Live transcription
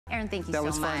Aaron, thank you so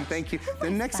much. That was fun, thank you. The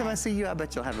next time I see you, I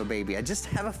bet you'll have a baby. I just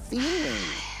have a feeling.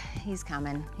 He's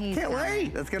coming. Can't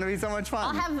wait. That's going to be so much fun.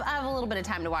 I'll have a little bit of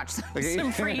time to watch some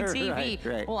free TV.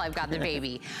 Right. Well, I've got the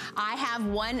baby. I have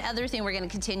one other thing we're going to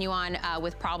continue on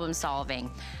with problem solving.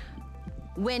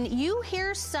 When you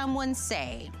hear someone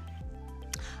say,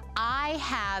 I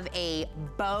have a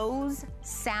Bose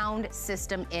sound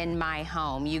system in my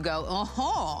home, you go,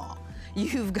 oh,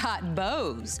 you've got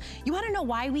Bose. You wanna know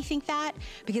why we think that?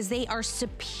 Because they are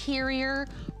superior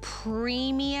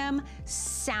premium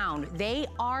sound. They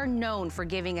are known for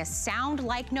giving a sound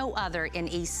like no other in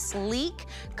a sleek,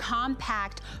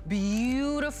 compact,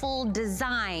 beautiful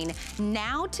design.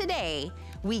 Now today,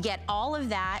 we get all of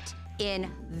that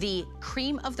in the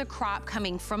cream of the crop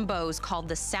coming from Bose called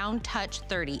the Sound Touch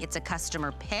 30. It's a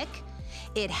customer pick.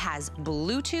 It has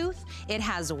Bluetooth, it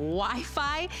has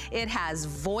Wi-Fi, it has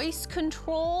voice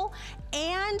control,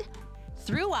 and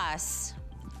through us,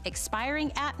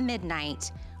 expiring at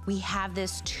midnight, we have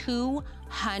this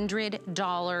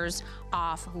 $200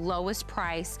 off, lowest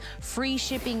price, free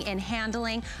shipping and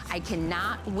handling. I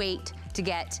cannot wait to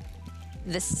get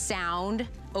the sound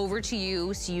over to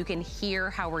you so you can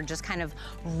hear how we're just kind of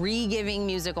re-giving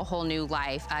music a whole new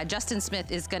life. Justin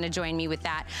Smith is gonna join me with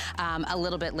that a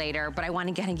little bit later, but I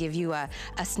wanna kind of give you a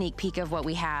sneak peek of what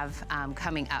we have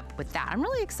coming up with that. I'm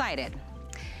really excited.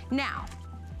 Now,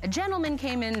 a gentleman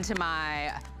came into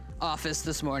my office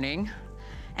this morning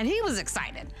and he was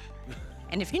excited.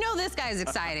 And if you know this guy's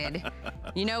excited,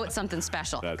 you know it's something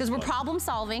special. Because we're problem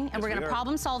solving, and we're gonna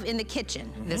problem solve in the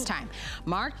kitchen this time.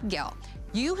 Mark Gill,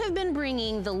 you have been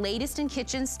bringing the latest in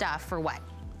kitchen stuff for what?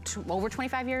 Over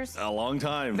 25 years? A long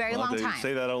time. Very long time.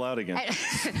 Say that out loud again.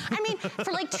 I mean,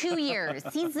 for like 2 years.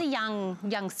 He's a young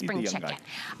spring chicken.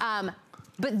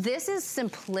 But this is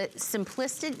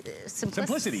simplicity.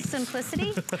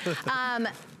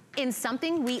 In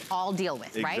something we all deal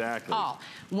with, right? Exactly.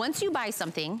 Once you buy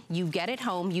something, you get it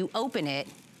home, you open it,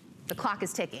 the clock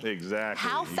is ticking. Exactly.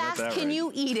 How fast can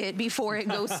you eat it before it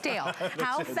goes stale?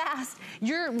 How fast?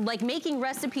 You're like making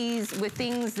recipes with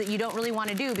things that you don't really want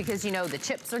to do because you know the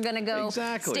chips are gonna go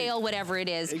stale, whatever it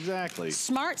is. Exactly.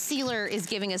 Smart Sealer is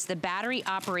giving us the battery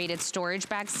operated storage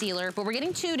bag sealer, but we're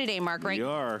getting 2 today, Mark, right? We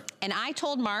are. And I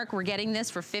told Mark we're getting this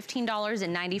for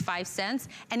 $15.95,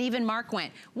 and even Mark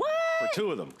went, what? For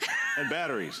 2 of them, and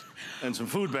batteries, and some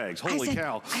food bags, holy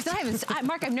cow. I said,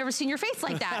 Mark, I've never seen your face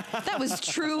like that. That was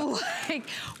true. Like,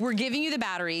 we're giving you the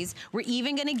batteries. We're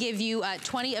even gonna give you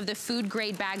 20 of the food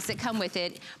grade bags that come with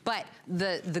it. But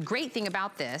the great thing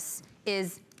about this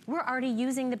is we're already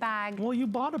using the bag. Well, you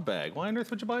bought a bag. Why on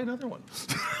earth would you buy another one?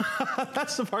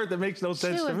 That's the part that makes no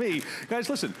sense to me.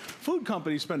 Guys, listen, food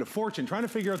companies spend a fortune trying to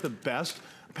figure out the best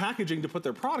packaging to put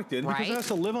their product in because it has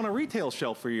to live on a retail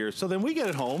shelf for years. So then we get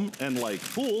it home and like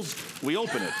fools, we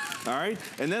open it, all right?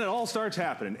 And then it all starts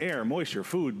happening. Air, moisture,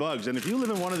 food, bugs. And if you live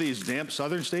in one of these damp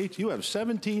southern states, you have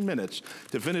 17 minutes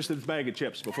to finish this bag of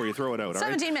chips before you throw it out, all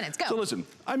right? 17 minutes, go. So listen,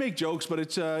 I make jokes, but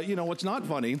it's, you know, what's not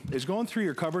funny is going through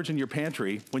your cupboards and your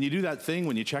pantry when you do that thing,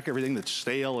 when you check everything that's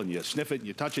stale and you sniff it and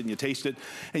you touch it and you taste it,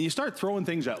 and you start throwing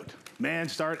things out. Man,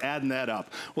 start adding that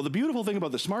up. Well, the beautiful thing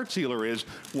about the Smart Sealer is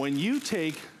when you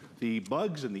take the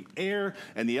bugs and the air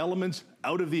and the elements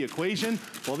out of the equation,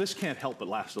 well, this can't help but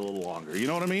last a little longer. You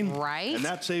know what I mean? Right. And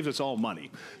that saves us all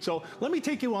money. So let me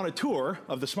take you on a tour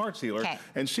of the Smart Sealer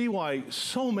and see why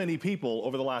so many people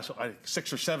over the last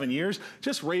 6 or 7 years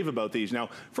just rave about these.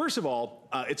 Now, first of all,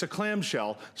 it's a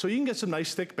clamshell, so you can get some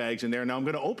nice thick bags in there. Now, I'm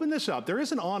gonna open this up. There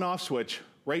is an on-off switch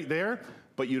right there,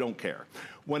 but you don't care.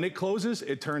 When it closes,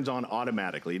 it turns on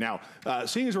automatically. Now,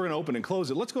 seeing as we're gonna open and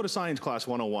close it, let's go to Science Class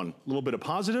 101. A little bit of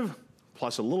positive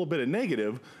plus a little bit of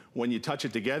negative, when you touch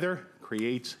it together,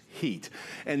 creates heat.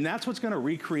 And that's what's gonna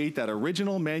recreate that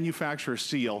original manufacturer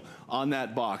seal on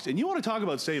that box. And you wanna talk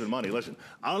about saving money. Listen,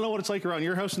 I don't know what it's like around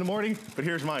your house in the morning, but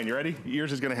here's mine, you ready?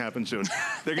 Yours is gonna happen soon.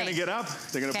 They're gonna get up,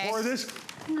 they're gonna pour this,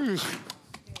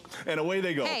 and away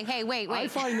they go. Hey, wait. I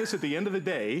find this at the end of the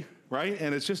day, right?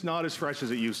 And it's just not as fresh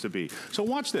as it used to be. So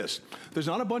watch this. There's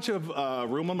not a bunch of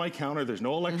room on my counter. There's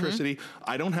no electricity.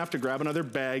 I don't have to grab another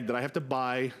bag that I have to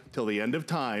buy till the end of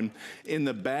time. In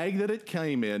the bag that it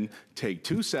came in, take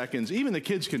 2 seconds. Even the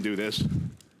kids can do this.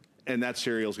 And that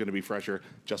cereal's gonna be fresher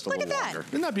just a little longer.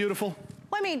 Isn't that beautiful?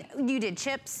 Well, I mean, you did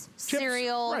chips,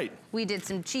 cereal. Right. We did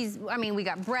some cheese. I mean, we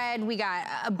got bread. We got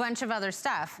a bunch of other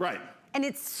stuff. Right. And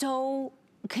it's so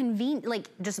convenient. Like,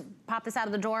 just pop this out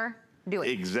of the drawer. Do it.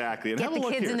 Exactly. And get the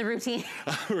kids in the routine.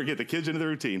 Or get the kids into the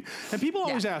routine. And people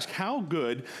always ask, how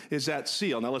good is that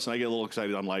seal? Now listen, I get a little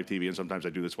excited on live TV, and sometimes I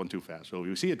do this one too fast. So if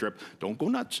you see it drip, don't go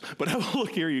nuts. But have a look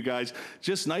here, you guys.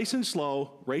 Just nice and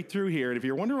slow, right through here. And if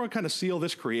you're wondering what kind of seal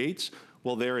this creates,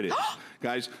 well, there it is.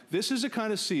 Guys, this is the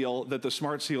kind of seal that the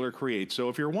Smart Sealer creates. So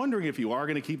if you're wondering if you are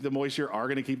going to keep the moisture, are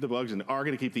going to keep the bugs, and are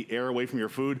going to keep the air away from your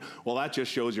food, well, that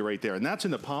just shows you right there. And that's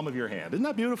in the palm of your hand. Isn't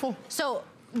that beautiful? So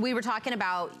we were talking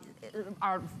about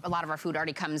a lot of our food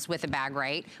already comes with a bag,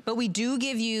 right? But we do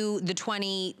give you the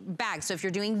 20 bags. So if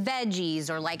you're doing veggies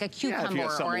or like a cucumber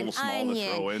or an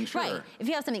onion, right? If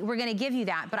you have something, we're gonna give you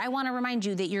that. But I wanna remind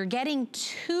you that you're getting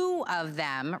 2 of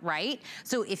them, right?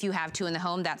 So if you have 2 in the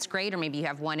home, that's great. Or maybe you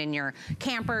have 1 in your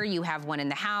camper, you have 1 in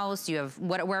the house, you have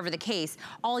wherever the case.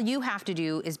 All you have to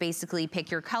do is basically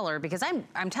pick your color, because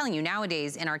I'm telling you,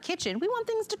 nowadays in our kitchen, we want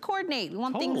things to coordinate. We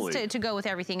want things to go with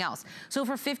everything else. So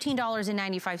for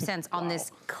 $15.95 on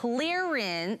this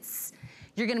clearance,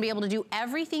 you're gonna be able to do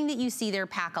everything that you see there.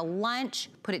 Pack a lunch,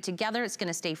 put it together. It's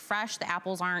gonna stay fresh. The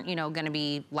apples aren't, you know, gonna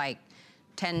be like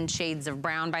 10 shades of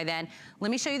brown by then.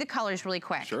 Let me show you the colors really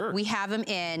quick. Sure. We have them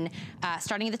in,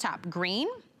 starting at the top, green,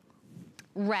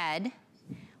 red.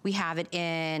 We have it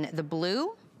in the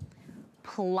blue,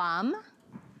 plum,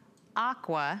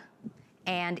 aqua,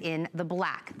 and in the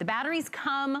black. The batteries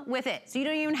come with it, so you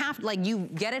don't even have to, like, you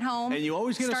get it home, and you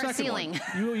always get a second one.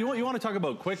 You want to talk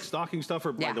about quick stocking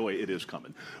stuffer? By the way, it is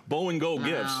coming. Bow and Go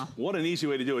gifts. What an easy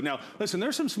way to do it. Now, listen,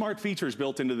 there's some smart features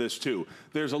built into this too.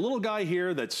 There's a little guy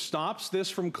here that stops this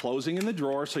from closing in the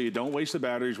drawer, so you don't waste the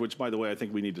batteries, which, by the way, I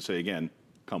think we need to say again,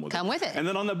 come with it. And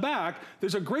then on the back,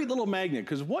 there's a great little magnet,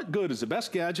 because what good is the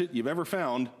best gadget you've ever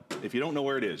found if you don't know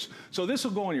where it is? So this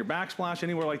will go on your backsplash,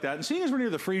 anywhere like that. And seeing as we're near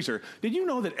the freezer, did you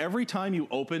know that every time you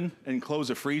open and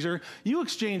close a freezer, you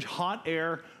exchange hot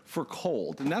air for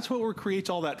cold? And that's what creates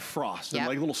all that frost and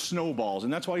like little snowballs,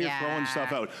 and that's why you're throwing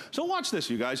stuff out. So watch this,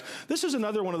 you guys. This is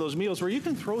another one of those meals where you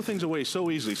can throw things away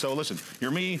so easily. So listen,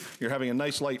 you're me, you're having a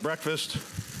nice light breakfast,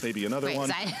 maybe another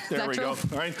one. There we go.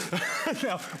 All right.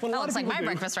 Now, it's like my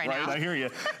breakfast right now. I hear you.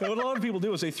 What a lot of people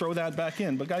do is they throw that back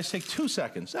in. But guys, take 2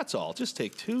 seconds. That's all. Just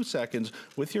take 2 seconds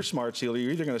with your Smart Sealer.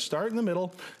 You're either going to start in the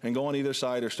middle and go on either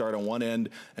side, or start on one end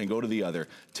and go to the other.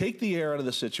 Take the air out of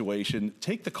the situation.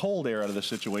 Take the cold air out of the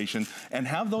situation, and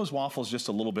have those waffles just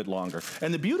a little bit longer.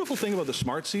 And the beautiful thing about the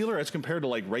Smart Sealer, as compared to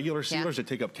like regular sealers that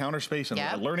take up counter space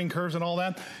and learning curves and all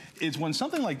that, is when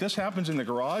something like this happens in the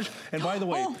garage. And by the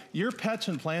way, your pets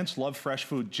and plants love fresh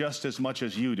food just as much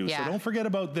as you do. So don't forget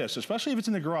about this, especially if it's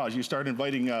in the garage. You start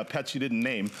inviting pets you didn't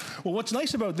name. Well, what's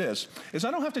nice about this is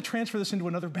I don't have to transfer this into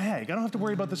another bag. I don't have to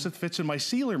worry about this if it fits in my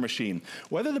sealer machine.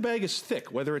 Whether the bag is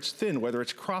thick, whether it's thin, whether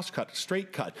it's cross-cut,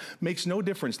 straight cut, makes no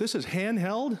difference. This is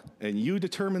handheld, and you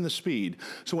determine the speed.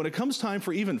 So when it comes time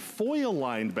for even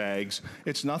foil-lined bags,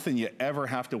 it's nothing you ever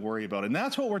have to worry about. And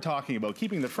that's what we're talking about,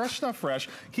 keeping the fresh stuff fresh,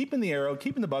 keeping the air out,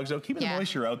 keeping the bugs out, keeping the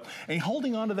moisture out, and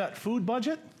holding on to that food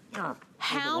budget.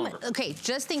 Okay,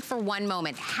 just think for one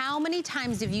moment, how many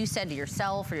times have you said to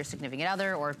yourself or your significant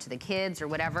other or to the kids or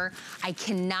whatever, I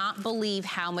cannot believe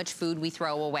how much food we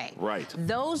throw away. Right.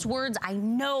 Those words I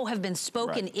know have been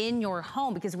spoken in your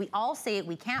home, because we all say it,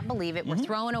 we can't believe it, we're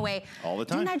throwing away. All the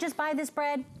time. Didn't I just buy this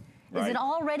bread? Is it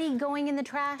already going in the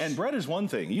trash? And bread is one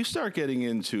thing. You start getting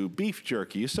into beef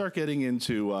jerky, you start getting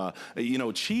into, you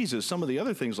know, cheeses, some of the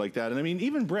other things like that. And I mean,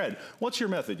 even bread, what's your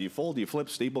method? Do you fold, do you flip,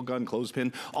 staple gun,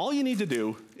 clothespin? All you need to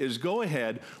do is go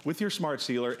ahead with your Smart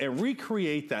Sealer and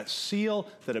recreate that seal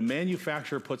that a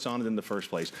manufacturer puts on it in the first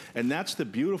place. And that's the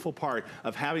beautiful part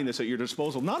of having this at your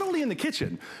disposal, not only in the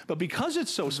kitchen, but because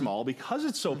it's so small, because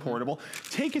it's so portable,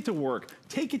 take it to work,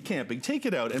 take it camping, take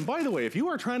it out. And by the way, if you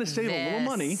are trying to save a little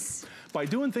money, by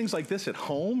doing things like this at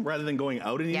home, rather than going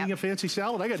out and eating a fancy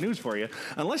salad, I got news for you.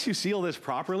 Unless you seal this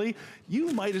properly,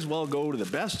 you might as well go to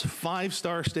the best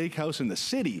 5-star steakhouse in the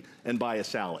city and buy a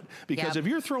salad. Because if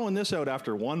you're throwing this out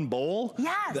after one bowl,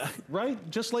 right,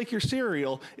 just like your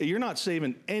cereal, you're not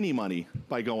saving any money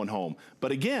by going home.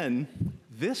 But again,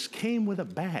 this came with a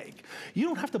bag. You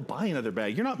don't have to buy another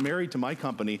bag. You're not married to my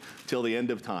company till the end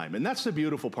of time. And that's the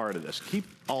beautiful part of this. Keep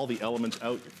all the elements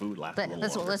out, your food lasts a little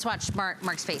longer. Let's watch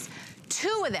Mark's face.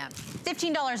 2 of them,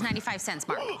 $15.95,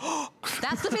 Mark.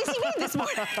 That's the face he made this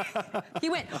morning. He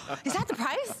went, is that the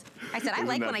price? I said, I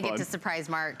like when I get to surprise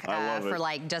Mark for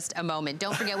like just a moment.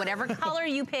 Don't forget, whatever color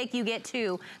you pick, you get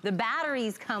 2. The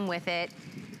batteries come with it.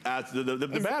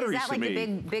 The batteries, is that like the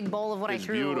big bowl of what I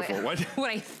threw away? What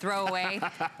I throw away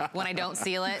when I don't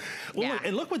seal it? Well,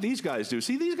 and look what these guys do.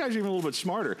 See, these guys are even a little bit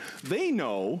smarter. They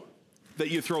know that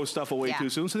you throw stuff away too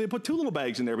soon, so they put 2 little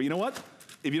bags in there. But you know what?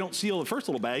 If you don't seal the first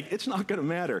little bag, it's not gonna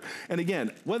matter. And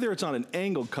again, whether it's on an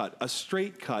angle cut, a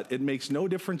straight cut, it makes no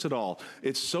difference at all.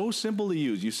 It's so simple to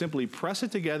use. You simply press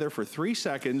it together for 3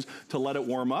 seconds to let it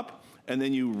warm up, and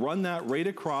then you run that right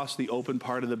across the open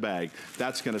part of the bag.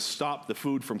 That's gonna stop the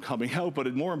food from coming out,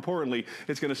 but more importantly,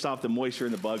 it's gonna stop the moisture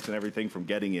and the bugs and everything from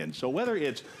getting in. So whether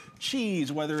it's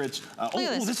cheese, whether it's,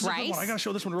 this is a good one. I gotta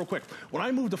show this one real quick. When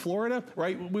I moved to Florida,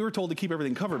 right, we were told to keep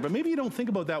everything covered, but maybe you don't think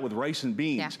about that with rice and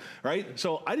beans, right?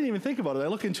 So I didn't even think about it. I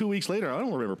look in 2 weeks later, I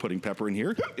don't remember putting pepper in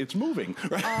here. It's moving,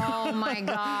 right? Oh my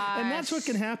gosh. And that's what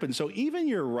can happen. So even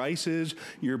your rices,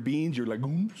 your beans, your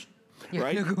legumes,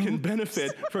 right, can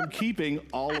benefit from keeping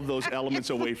all of those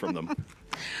elements away from them.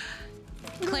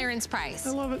 Clearance price.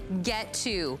 I love it. Get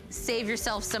 2. Save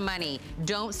yourself some money.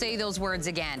 Don't say those words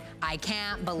again. I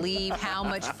can't believe how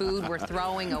much food we're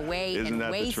throwing away and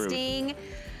wasting.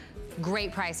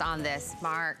 Great price on this,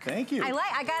 Mark. Thank you. I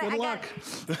got it. Good luck.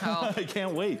 Oh. I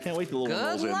can't wait. Can't wait till the little one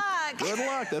rolls in. Good luck. Good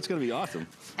luck. That's going to be awesome.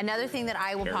 Another thing that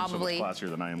I will probably... so much classier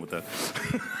than I am with that.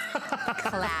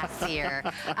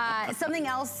 Classier. Something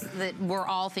else that we're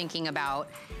all thinking about.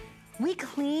 We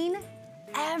clean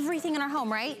everything in our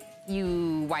home, right?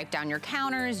 You wipe down your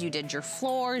counters, you did your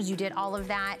floors, you did all of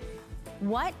that.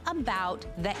 What about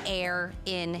the air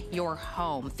in your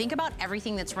home? Think about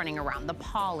everything that's running around, the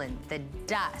pollen, the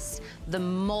dust, the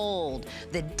mold,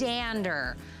 the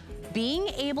dander. Being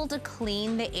able to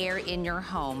clean the air in your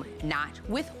home, not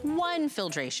with 1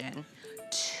 filtration,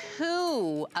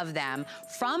 2 of them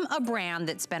from a brand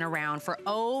that's been around for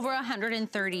over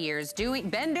 130 years,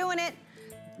 been doing it.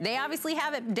 They obviously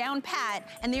have it down pat,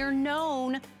 and they're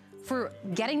known for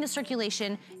getting the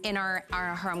circulation in our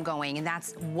home going, and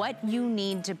that's what you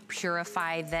need to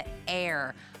purify the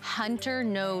air. Hunter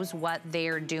knows what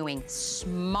they're doing.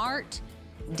 Smart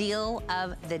deal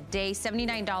of the day,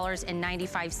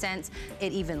 $79.95.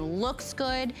 It even looks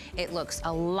good. It looks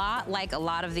a lot like a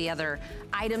lot of the other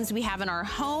items we have in our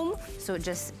home, so it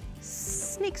just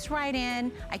sneaks right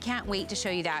in. I can't wait to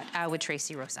show you that with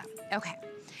Tracy Rosa. Okay,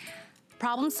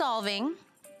 problem solving.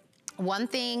 One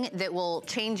thing that will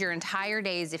change your entire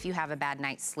days if you have a bad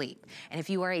night's sleep. And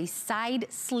if you are a side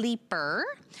sleeper,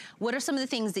 what are some of the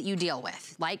things that you deal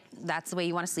with? Like, that's the way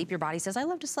you want to sleep. Your body says, I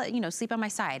love to sleep on my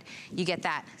side. You get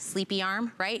that sleepy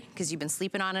arm, right? Because you've been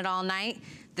sleeping on it all night.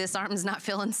 This arm's not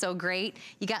feeling so great.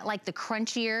 You got like the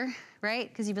crunchier, right?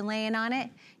 Because you've been laying on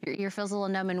it. Your ear feels a little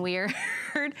numb and weird.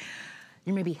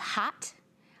 You're maybe hot.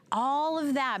 All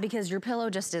of that because your pillow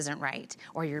just isn't right.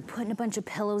 Or you're putting a bunch of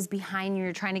pillows behind you,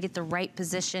 you're trying to get the right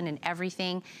position and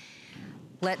everything.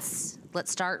 Let's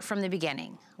start from the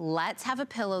beginning. Let's have a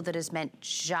pillow that is meant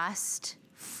just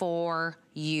for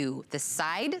you. The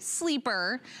Side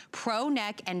Sleeper Pro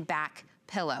Neck and Back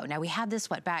Pillow. Now we had this,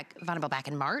 Vanderbilt, back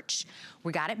in March.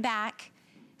 We got it back.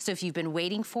 So if you've been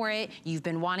waiting for it, you've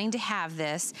been wanting to have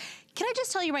this. Can I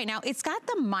just tell you right now, it's got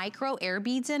the micro air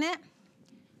beads in it.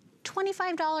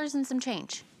 $25 and some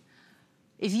change.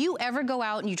 If you ever go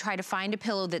out and you try to find a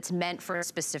pillow that's meant for a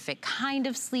specific kind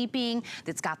of sleeping,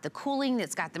 that's got the cooling,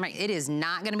 that's got the, it is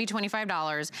not gonna be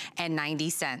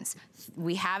 $25.90.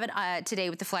 We have it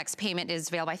today with the flex payment is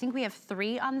available. I think we have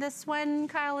 3 on this one,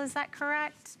 Kyle, is that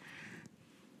correct?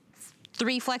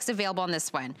 3 flex available on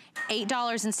this one.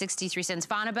 $8.63.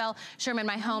 Vonabell, Sherman,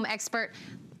 my home expert.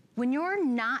 When you're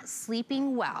not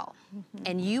sleeping well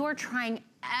and you are trying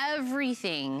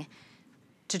everything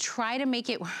to try to make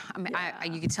it,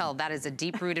 you can tell that is a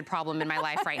deep-rooted problem in my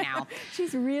life right now.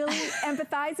 She's really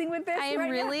empathizing with this. I am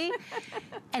really.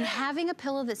 And having a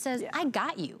pillow that says, I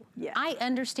got you. Yeah. I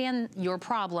understand your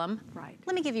problem. Right.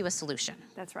 Let me give you a solution.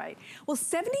 That's right. Well,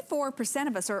 74%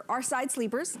 of us are side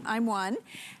sleepers. I'm one.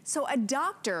 So a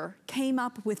doctor came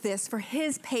up with this for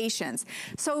his patients.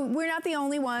 So we're not the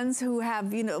only ones who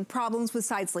have, problems with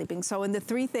side sleeping. So in the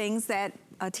 3 things that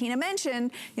Tina mentioned,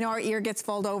 our ear gets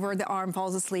folded over, the arm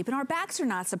falls asleep, and our backs are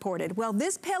not supported. Well,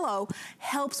 this pillow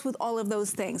helps with all of those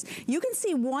things. You can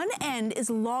see one end is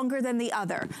longer than the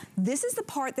other. This is the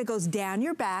part that goes down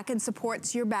your back and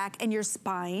supports your back and your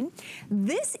spine.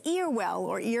 This ear well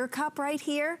or ear cup right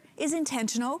here is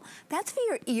intentional. That's for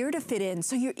your ear to fit in,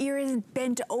 so your ear isn't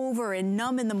bent over and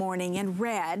numb in the morning and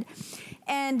red.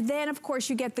 And then, of course,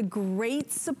 you get the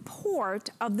great support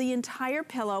of the entire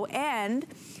pillow, and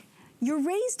you're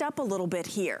raised up a little bit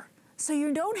here. So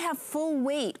you don't have full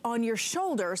weight on your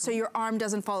shoulder so your arm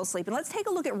doesn't fall asleep. And let's take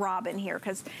a look at Robin here,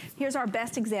 because here's our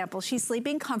best example. She's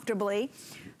sleeping comfortably.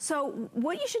 So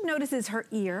what you should notice is her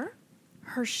ear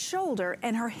her shoulder,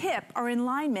 and her hip are in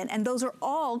alignment, and those are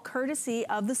all courtesy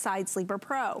of the Side Sleeper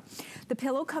Pro. The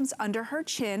pillow comes under her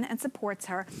chin and supports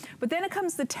her, but then it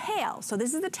comes the tail. So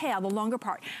this is the tail, the longer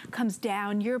part, comes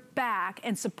down your back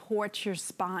and supports your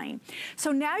spine.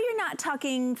 So now you're not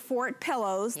tucking fort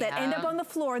pillows that end up on the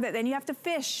floor that then you have to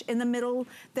fish in the middle.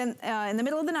 Then in the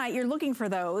middle of the night, you're looking for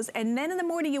those, and then in the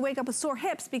morning you wake up with sore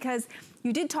hips because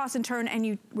you did toss and turn and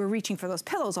you were reaching for those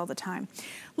pillows all the time.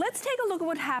 Let's take a look at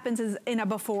what happens in a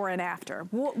before and after.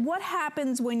 What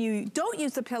happens when you don't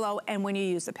use the pillow and when you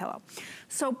use the pillow.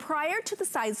 So prior to the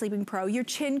Side Sleeping Pro, your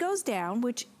chin goes down,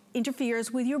 which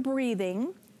interferes with your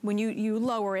breathing when you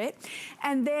lower it,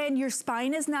 and then your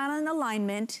spine is not in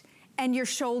alignment and your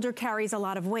shoulder carries a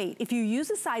lot of weight. If you use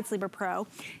the Side Sleeper Pro,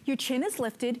 your chin is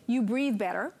lifted, you breathe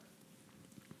better,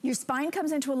 your spine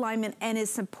comes into alignment and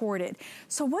is supported.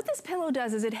 So what this pillow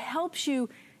does is it helps you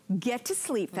get to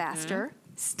sleep faster,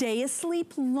 stay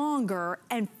asleep longer,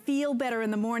 and feel better in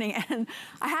the morning. And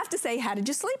I have to say, how did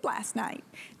you sleep last night?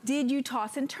 Did you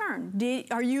toss and turn?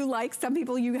 Are you like some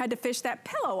people, you had to fish that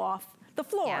pillow off the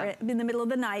floor in the middle of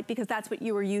the night because that's what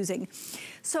you were using?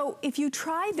 So if you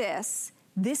try this,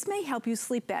 this may help you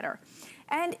sleep better.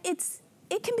 And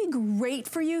it can be great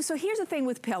for you. So here's the thing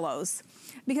with pillows,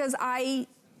 because I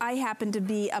happen to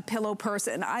be a pillow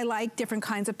person. I like different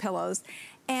kinds of pillows.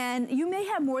 And you may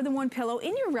have more than one pillow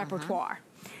in your repertoire.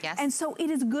 Yes. And so it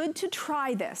is good to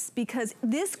try this because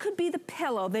this could be the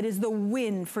pillow that is the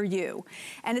win for you.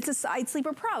 And it's a Side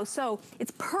Sleeper Pro. So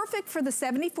it's perfect for the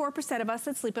 74% of us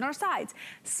that sleep on our sides.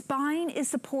 Spine is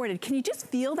supported. Can you just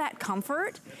feel that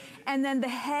comfort? And then the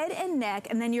head and neck,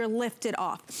 and then you're lifted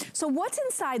off. So what's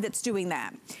inside that's doing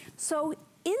that? So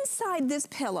inside this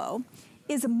pillow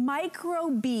is micro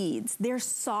beads. They're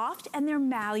soft and they're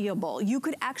malleable. You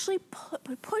could actually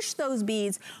push those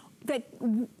beads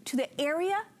to the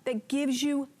area that gives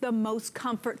you the most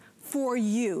comfort for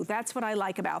you. That's what I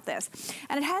like about this.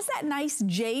 And it has that nice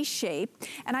J shape.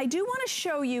 And I do want to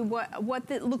show you what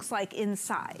it looks like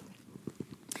inside.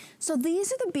 So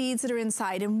these are the beads that are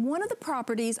inside, and one of the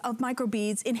properties of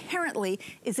microbeads inherently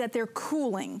is that they're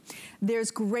cooling. There's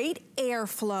great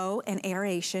airflow and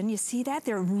aeration. You see that?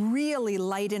 They're really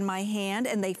light in my hand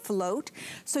and they float.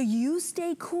 So you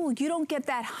stay cool. You don't get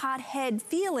that hot head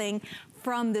feeling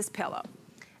from this pillow.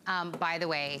 By the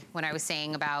way, when I was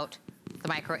saying about the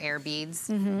micro air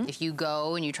beads, if you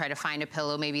go and you try to find a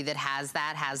pillow maybe that has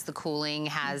the cooling,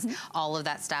 has all of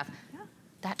that stuff,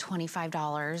 that $25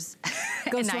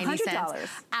 goes to $90. $100.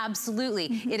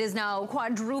 Absolutely. It is now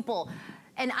quadruple.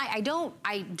 And I don't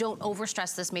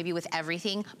overstress this maybe with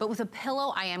everything, but with a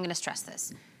pillow, I am gonna stress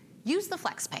this. Use the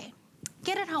FlexPay.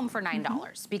 Get it home for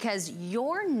 $9 because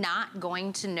you're not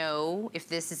going to know if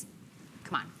this is,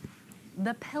 come on.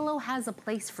 The pillow has a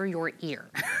place for your ear.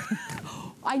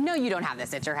 I know you don't have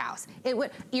this at your house.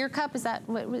 Ear cup, is that,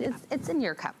 it's an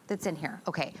ear cup that's in here.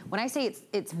 Okay, when I say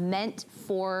it's meant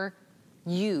for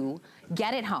you,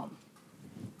 get it home.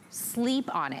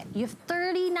 Sleep on it. You have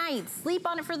 30 nights. Sleep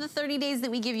on it for the 30 days that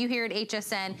we give you here at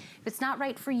HSN. If it's not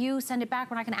right for you, send it back.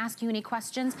 We're not gonna ask you any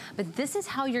questions, but this is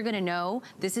how you're gonna know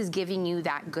this is giving you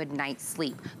that good night's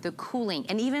sleep. The cooling,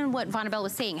 and even what Vonabelle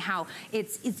was saying, how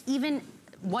it's even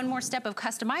one more step of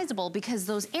customizable because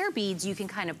those air beads, you can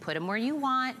kind of put them where you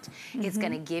want. It's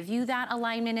gonna give you that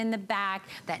alignment in the back,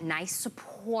 that nice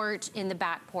support in the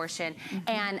back portion.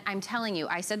 And I'm telling you,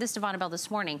 I said this to Vonabelle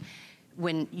this morning,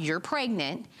 when you're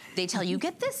pregnant, they tell you,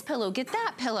 get this pillow, get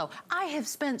that pillow. I have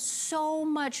spent so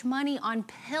much money on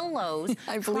pillows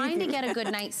trying to get a good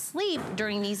night's sleep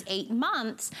during these 8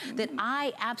 months that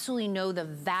I absolutely know the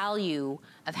value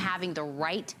of having the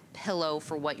right pillow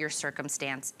for what your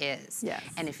circumstance is. Yes.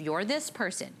 And if you're this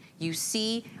person, you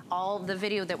see all the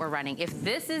video that we're running. If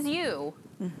this is you,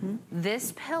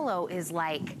 this pillow is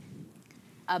like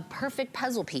a perfect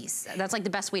puzzle piece. That's like the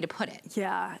best way to put it.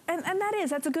 Yeah, and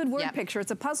that's a good word picture.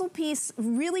 It's a puzzle piece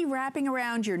really wrapping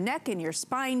around your neck and your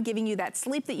spine, giving you that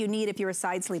sleep that you need if you're a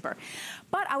side sleeper.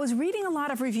 But I was reading a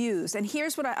lot of reviews, and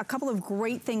here's what a couple of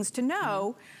great things to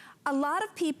know. A lot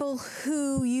of people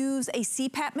who use a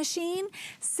CPAP machine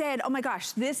said, oh my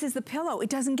gosh, this is the pillow. It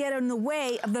doesn't get in the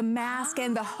way of the mask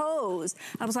and the hose.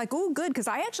 I was like, oh, good, because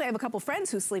I actually have a couple friends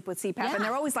who sleep with CPAP and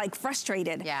they're always like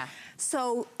frustrated.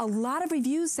 So a lot of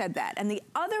reviews said that. And the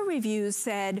other reviews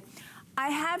said, I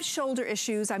have shoulder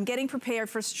issues. I'm getting prepared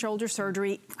for shoulder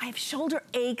surgery. I have shoulder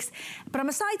aches, but I'm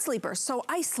a side sleeper, so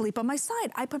I sleep on my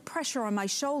side. I put pressure on my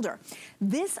shoulder.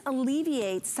 This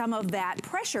alleviates some of that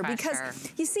pressure. Because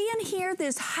you see in here,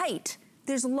 there's height,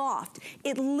 there's loft.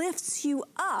 It lifts you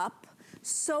up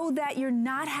so that you're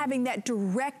not having that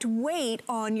direct weight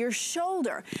on your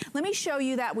shoulder. Let me show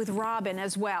you that with Robin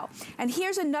as well. And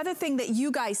here's another thing that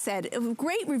you guys said,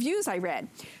 great reviews I read.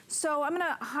 So I'm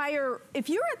gonna hire, if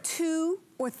you're a 2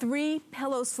 or 3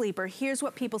 pillow sleeper, here's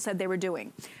what people said they were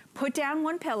doing. Put down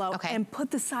one pillow and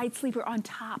put the side sleeper on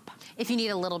top. If you need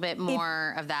a little bit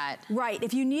more of that. Right,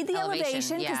 if you need the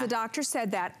elevation, because the doctor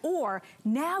said that, or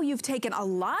now you've taken a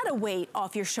lot of weight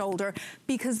off your shoulder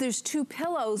because there's 2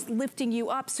 pillows lifting you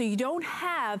up so you don't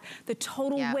have the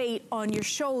total weight on your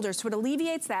shoulder. So it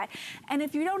alleviates that. And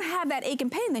if you don't have that ache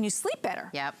and pain, then you sleep better.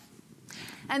 Yep.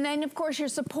 And then, of course, you're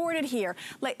supported here.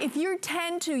 Like, if you're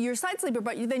 10 to your side sleeper,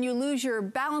 but then you lose your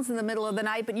balance in the middle of the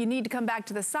night, but you need to come back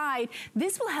to the side,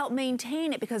 this will help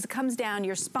maintain it because it comes down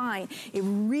your spine. It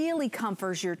really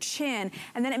comforts your chin,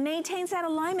 and then it maintains that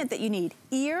alignment that you need.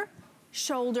 Ear,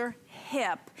 shoulder,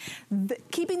 hip.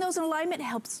 Keeping those in alignment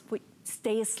helps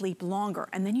stay asleep longer,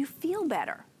 and then you feel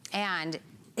better. And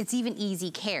it's even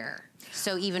easy care.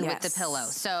 So even with the pillow.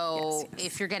 So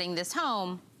if you're getting this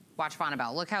home, watch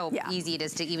Vonabelle. Look how easy it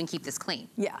is to even keep this clean.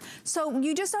 Yeah. So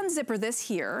you just unzipper this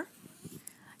here,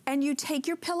 and you take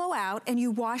your pillow out and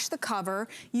you wash the cover.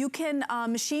 You can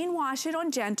machine wash it on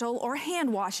gentle or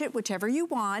hand wash it, whichever you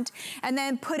want, and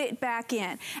then put it back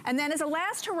in. And then as a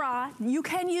last hurrah, you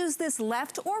can use this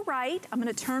left or right. I'm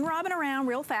gonna turn Robin around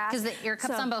real fast. Because the ear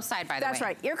cups on both sides, by the way. That's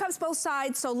right, ear cups both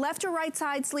sides. So left or right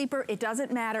side sleeper, it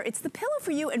doesn't matter. It's the pillow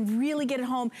for you, and really get it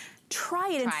home. Try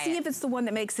it and see if it's the one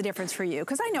that makes the difference for you.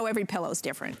 Because I know every pillow's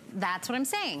different. That's what I'm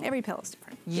saying. Every pillow's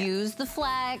different. Use the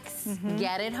Flex,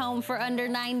 get it home for under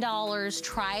 $9,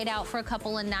 try it out for a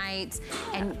couple of nights,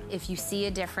 and if you see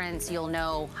a difference, you'll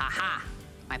know, haha,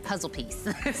 my puzzle piece.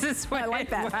 This is what I like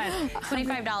that.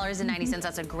 $25.90,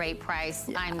 that's a great price.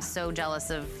 I'm so jealous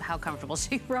of how comfortable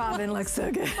she is. Robin looks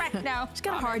so good. Right now. She's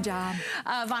got a hard job.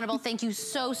 Vonabelle, thank you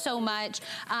so, so much.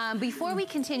 Before we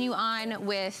continue on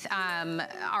with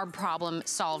our problem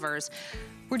solvers,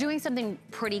 we're doing something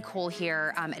pretty cool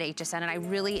here at HSN, and I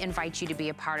really invite you to be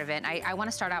a part of it. I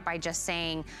wanna start out by just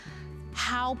saying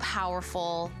how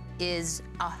powerful is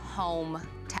a home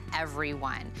to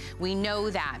everyone. We know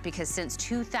that because since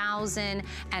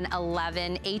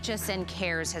 2011, HSN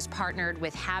Cares has partnered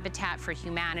with Habitat for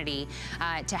Humanity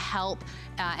to help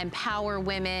empower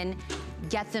women,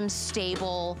 get them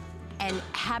stable, and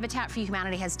Habitat for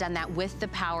Humanity has done that with the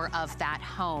power of that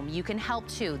home. You can help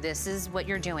too. This is what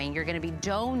you're doing. You're gonna be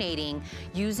donating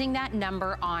using that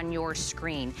number on your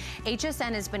screen.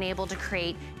 HSN has been able to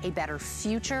create a better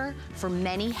future for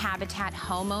many Habitat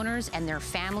homeowners and their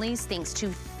families thanks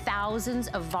to thousands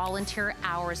of volunteer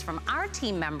hours from our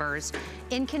team members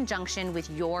in conjunction with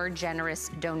your generous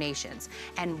donations.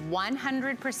 And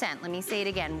 100%, let me say it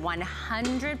again,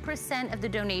 100% of the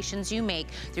donations you make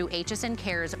through HSN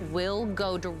Cares will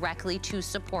go directly to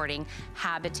supporting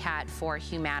Habitat for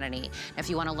Humanity. Now, if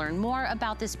you want to learn more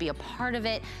about this, be a part of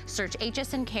it, search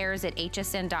HSN Cares at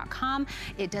hsn.com.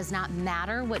 It does not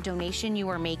matter what donation you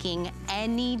are making,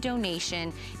 any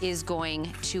donation is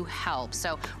going to help.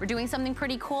 So we're doing something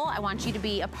pretty cool. I want you to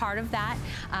be a part of that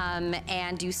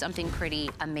and do something pretty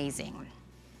amazing.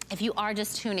 If you are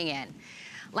just tuning in,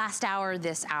 last hour,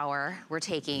 this hour, we're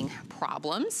taking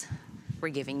problems. We're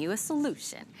giving you a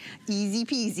solution. Easy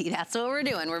peasy, that's what we're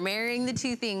doing. We're marrying the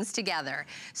two things together.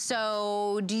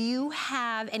 So do you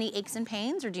have any aches and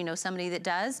pains, or do you know somebody that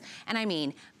does? And I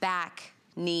mean back,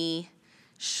 knee,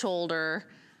 shoulder,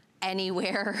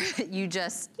 anywhere you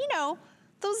just, you know,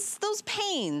 those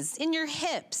pains in your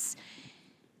hips.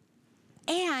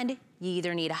 And you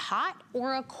either need a hot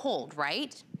or a cold,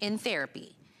 right? In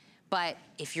therapy. But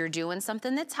if you're doing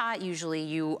something that's hot, usually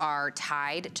you are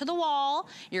tied to the wall,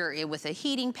 you're with a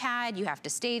heating pad, you have to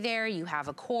stay there, you have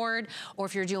a cord, or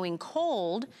if you're doing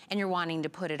cold and you're wanting to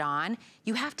put it on,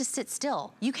 you have to sit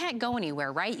still. You can't go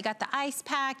anywhere, right? You got the ice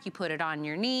pack, you put it on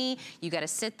your knee, you gotta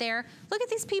sit there. Look at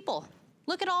these people.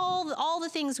 Look at all the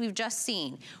things we've just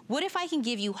seen. What if I can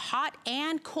give you hot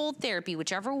and cold therapy,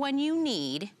 whichever one you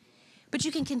need, but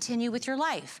you can continue with your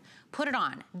life. Put it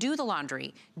on, do the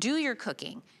laundry, do your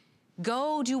cooking,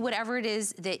 go do whatever it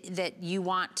is that you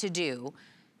want to do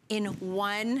in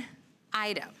one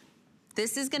item.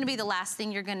 This is gonna be the last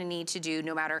thing you're gonna need to do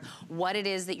no matter what it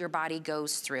is that your body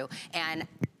goes through. And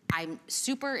I'm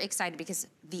super excited because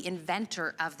the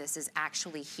inventor of this is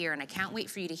actually here, and I can't wait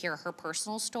for you to hear her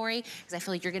personal story because I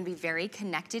feel like you're gonna be very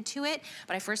connected to it.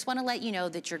 But I first wanna let you know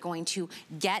that you're going to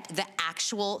get the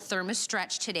actual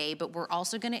ThermoStretch today, but we're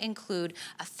also gonna include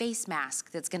a face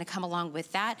mask that's gonna come along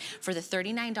with that for the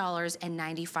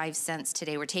 $39.95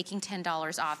 today. We're taking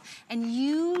 $10 off, and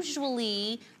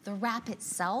usually the wrap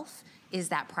itself is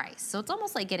that price. So it's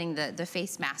almost like getting the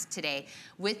face mask today.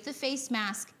 With the face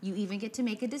mask, you even get to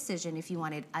make a decision if you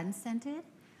wanted unscented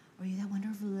or you that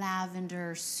wonderful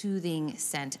lavender soothing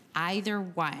scent, either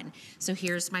one. So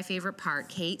here's my favorite part.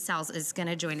 Kate Salz is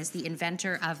gonna join us, the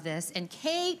inventor of this. And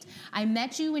Kate, I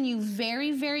met you when you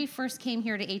very, very first came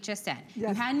here to HSN. Yes.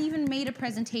 You hadn't even made a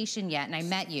presentation yet, and I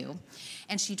met you.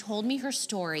 And she told me her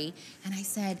story, and I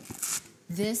said,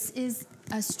 this is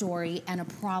a story and a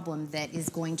problem that is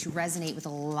going to resonate with a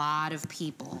lot of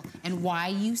people, and why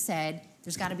you said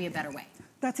there's gotta be a better way.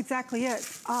 That's exactly it.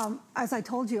 As I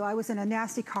told you, I was in a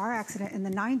nasty car accident in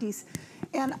the 90s,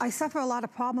 and I suffer a lot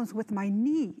of problems with my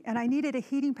knee, and I needed a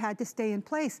heating pad to stay in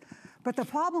place. But the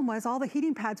problem was all the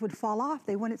heating pads would fall off.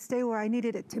 They wouldn't stay where I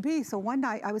needed it to be. So one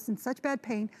night I was in such bad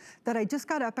pain that I just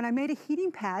got up and I made a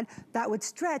heating pad that would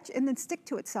stretch and then stick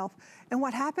to itself. And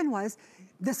what happened was,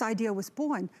 this idea was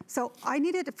born. So I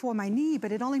needed it for my knee,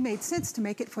 but it only made sense to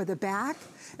make it for the back.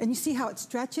 And you see how it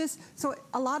stretches? So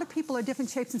a lot of people are different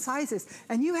shapes and sizes.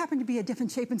 And you happen to be a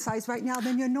different shape and size right now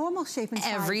than your normal shape and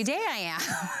size. Every day I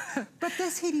am. But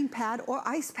this heating pad or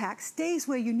ice pack stays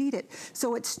where you need it.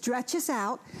 So it stretches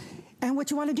out. And what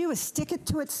you want to do is stick it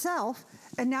to itself.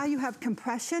 And now you have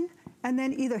compression and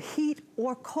then either heat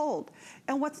or cold.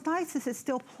 And what's nice is it's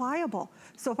still pliable.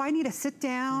 So if I need to sit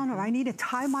down or I need to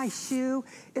tie my shoe,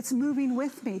 it's moving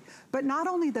with me. But not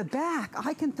only the back,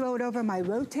 I can throw it over my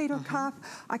rotator cuff,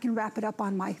 I can wrap it up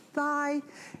on my thigh.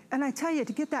 And I tell you,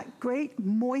 to get that great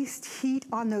moist heat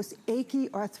on those achy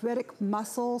arthritic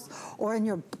muscles or in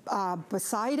your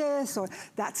bursitis or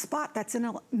that spot that's in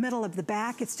the middle of the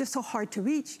back, it's just so hard to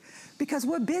reach because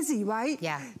we're busy, right?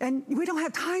 Yeah. And we don't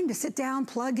have time to sit down,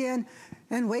 plug in,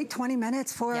 and wait 20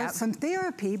 minutes for some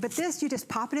therapy. But this, you just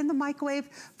pop it in the microwave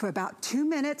for about 2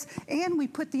 minutes, and we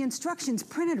put the instructions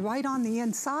printed right on the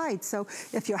inside. So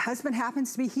if your husband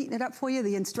happens to be heating it up for you,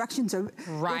 the instructions are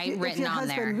written on there. If your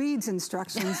husband reads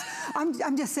instructions,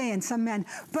 I'm just saying, some men,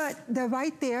 but they're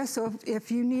right there. So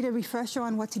if you need a refresher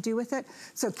on what to do with it,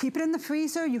 so keep it in the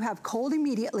freezer. You have cold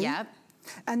immediately. Yep.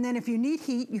 And then if you need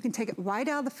heat, you can take it right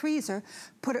out of the freezer,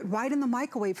 put it right in the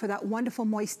microwave for that wonderful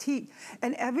moist heat.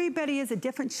 And everybody is a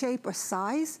different shape or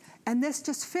size, and this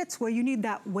just fits where you need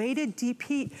that weighted deep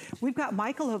heat. We've got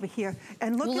Michael over here,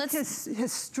 and look at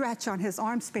his stretch on his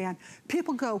arm span.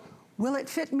 People go, will it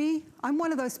fit me? I'm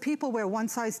one of those people where one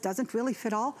size doesn't really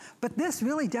fit all, but this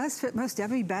really does fit most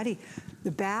everybody.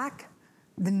 The back,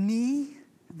 the knee,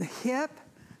 the hip,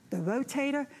 the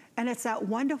rotator, and it's that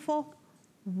wonderful,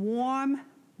 warm,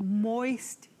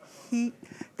 moist heat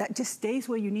that just stays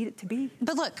where you need it to be.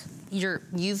 But look,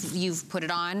 you've put it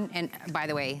on, and by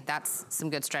the way, that's some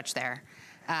good stretch there.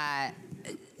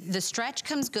 The stretch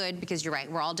comes good because you're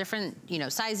right, we're all different,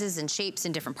 sizes and shapes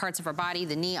in different parts of our body.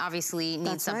 The knee obviously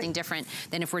needs something different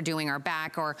than if we're doing our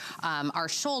back or our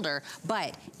shoulder,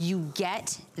 but you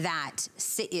get that,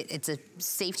 it's a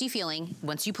safety feeling.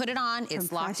 Once you put it on,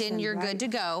 it's locked in, you're good to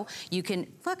go. You can,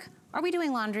 look, are we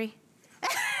doing laundry?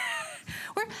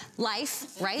 We're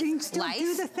life, right? You can still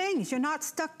do the things. You're not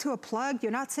stuck to a plug.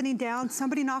 You're not sitting down.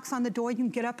 Somebody knocks on the door, you can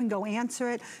get up and go answer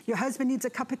it. Your husband needs a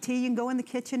cup of tea, you can go in the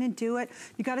kitchen and do it.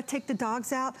 You got to take the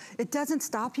dogs out. It doesn't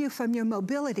stop you from your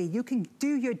mobility. You can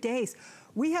do your days.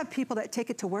 We have people that take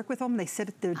it to work with them. They sit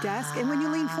at their desk, and when you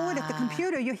lean forward at the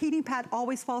computer, your heating pad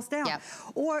always falls down.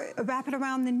 Or wrap it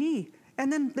around the knee.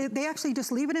 And then they actually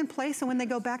just leave it in place, and when they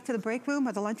go back to the break room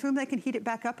or the lunchroom, they can heat it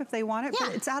back up if they want it,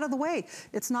 but it's out of the way.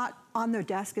 It's not on their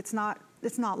desk, it's not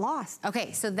lost.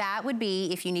 Okay, so that would be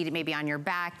if you need it maybe on your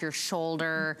back, your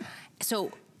shoulder.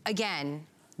 So again,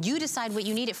 you decide what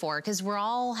you need it for, because we're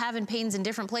all having pains in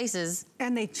different places.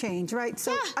 And they change, right?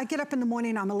 So I get up in the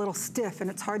morning, I'm a little stiff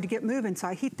and it's hard to get moving. So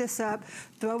I heat this up,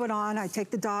 throw it on, I take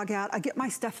the dog out, I get my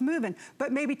stuff moving.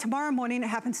 But maybe tomorrow morning it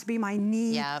happens to be my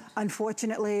knee,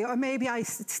 unfortunately, or maybe I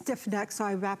stiff neck, so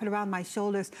I wrap it around my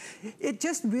shoulders. It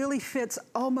just really fits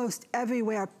almost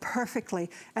everywhere perfectly.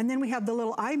 And then we have the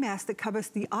little eye mask that covers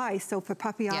the eyes, so for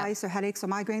puffy eyes or headaches or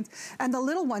migraines. And the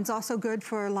little one's also good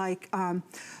for like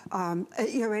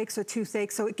earaches or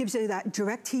toothaches, so it gives you that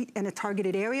direct heat in a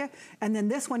targeted area. And then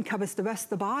this one covers the rest of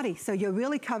the body, so you're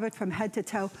really covered from head to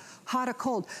toe, hot or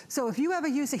cold. So if you ever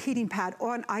use a heating pad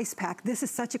or an ice pack, this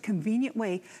is such a convenient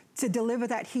way to deliver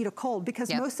that heat or cold, because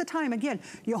most of the time, again,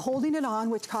 you're holding it on,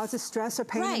 which causes stress or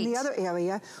pain in the other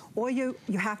area, or you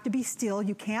have to be still,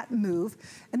 you can't move,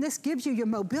 and this gives you your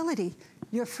mobility.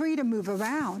 You're free to move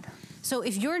around. So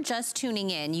if you're just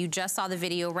tuning in, you just saw the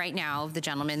video right now of the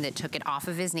gentleman that took it off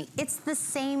of his knee. It's the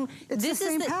same. It's the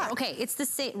same pack. Okay, it's the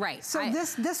same, right. So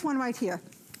this one right here.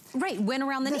 Right, went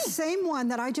around the knee. The same one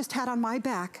that I just had on my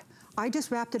back, I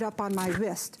just wrapped it up on my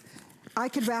wrist. I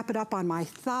could wrap it up on my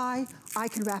thigh. I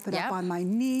can wrap it up on my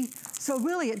knee. So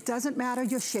really, it doesn't matter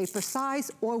your shape or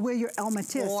size or where your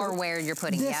element is. Or where you're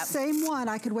putting it. This same one,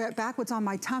 I could wear it backwards on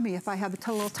my tummy if I have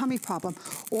a little tummy problem.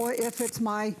 Or if it's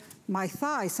my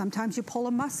thigh, sometimes you pull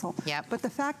a muscle. But the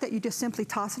fact that you just simply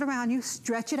toss it around you,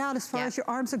 stretch it out as far as your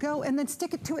arms will go, and then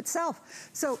stick it to itself.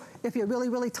 So if you're really,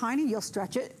 really tiny, you'll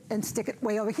stretch it and stick it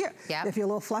way over here. If you're a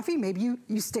little fluffy, maybe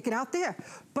you stick it out there.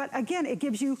 But again, it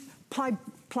gives you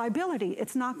pliability.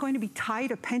 It's not going to be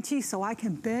tight or pinchy so I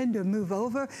can bend or move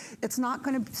over. It's not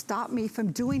going to stop me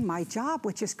from doing my job,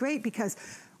 which is great because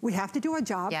we have to do our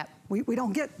job. We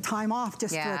don't get time off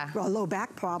just for a low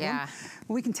back problem.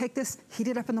 We can take this, heat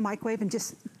it up in the microwave, and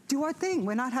just do our thing.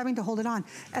 We're not having to hold it on.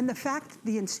 And the fact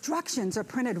the instructions are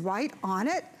printed right on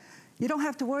it, you don't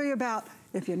have to worry about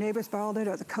if your neighbors borrowed it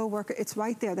or the coworker. It's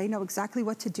right there. They know exactly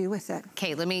what to do with it.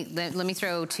 Okay, let me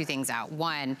throw two things out.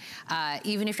 One,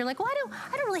 even if you're like, well,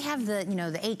 I don't really have the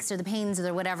the aches or the pains or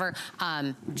the whatever.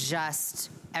 Just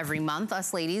every month,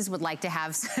 us ladies would like to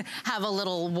have a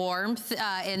little warmth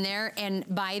in there. And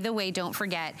by the way, don't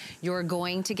forget, you're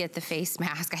going to get the face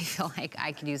mask. I feel like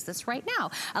I could use this right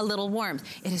now. A little warmth.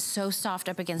 It is so soft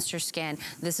up against your skin.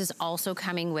 This is also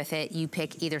coming with it. You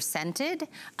pick either scented,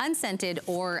 unscented,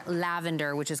 or lavender,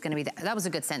 which is going to be that was a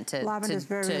good scent to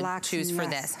choose for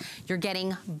this. You're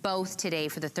getting both today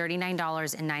for the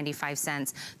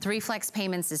 $39.95. 3 flex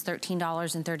payments is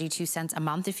 $13.32 a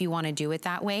month if you want to do it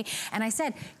that way. And I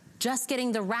said, just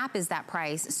getting the wrap is that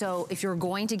price. So if you're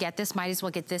going to get this, might as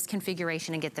well get this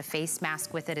configuration and get the face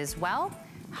mask with it as well.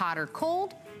 Hot or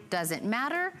cold, doesn't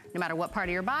matter, no matter what part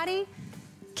of your body.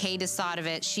 Kay just thought of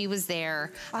it, she was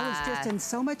there. I was just in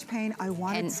so much pain, I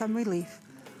wanted some relief.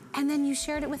 And then you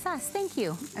shared it with us. Thank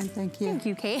you. And thank you. Thank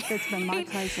you, Kate. It's been my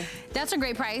pleasure. That's a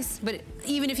great price, but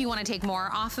even if you want to take more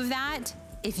off of that,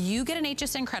 if you get an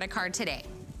HSN credit card today,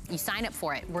 you sign up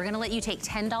for it, we're gonna let you take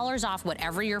 $10 off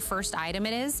whatever your first item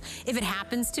it is. If it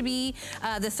happens to be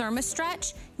the thermos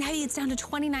stretch, now it's down to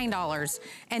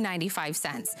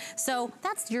 $29.95. So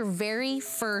that's your very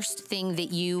first thing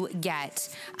that you get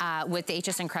with the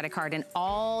HSN credit card, and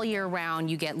all year round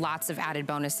you get lots of added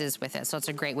bonuses with it. So it's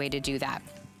a great way to do that.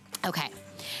 Okay,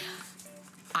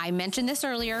 I mentioned this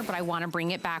earlier, but I wanna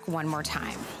bring it back one more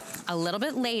time. A little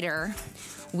bit later,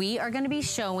 we are gonna be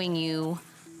showing you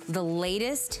the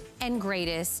latest and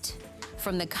greatest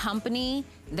from the company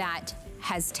that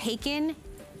has taken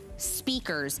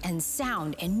speakers and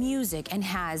sound and music and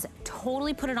has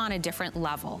totally put it on a different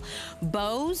level.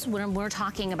 Bose, when we're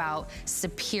talking about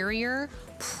superior,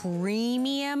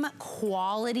 premium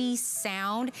quality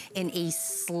sound in a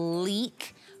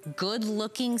sleek,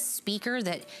 good-looking speaker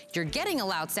that you're getting a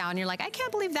loud sound, and you're like, I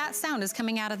can't believe that sound is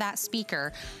coming out of that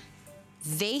speaker.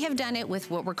 They have done it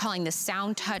with what we're calling the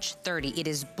Sound Touch 30. It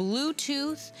is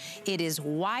Bluetooth, it is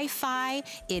Wi-Fi,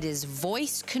 it is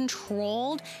voice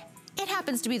controlled. It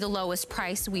happens to be the lowest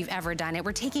price we've ever done it.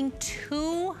 We're taking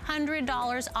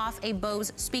 $200 off a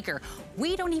Bose speaker.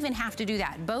 We don't even have to do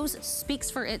that. Bose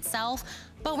speaks for itself,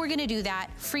 but we're gonna do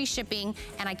that, free shipping.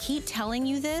 And I keep telling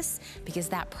you this because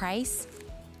that price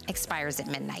expires at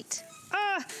midnight.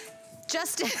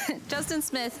 Justin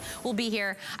Smith will be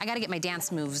here. I gotta get my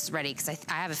dance moves ready because I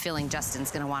have a feeling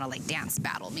Justin's gonna wanna like dance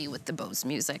battle me with the Bose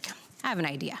music. I have an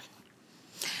idea.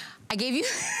 I gave you,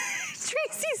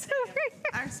 Tracy's over here.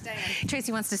 I'm staying.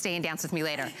 Tracy wants to stay and dance with me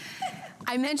later.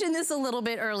 I mentioned this a little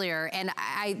bit earlier, and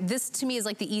this to me is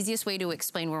like the easiest way to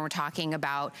explain when we're talking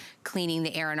about cleaning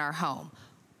the air in our home.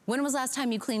 When was the last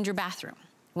time you cleaned your bathroom?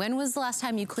 When was the last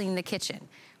time you cleaned the kitchen?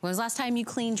 When was the last time you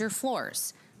cleaned your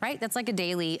floors? Right? That's like a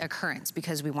daily occurrence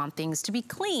because we want things to be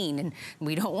clean and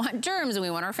we don't want germs and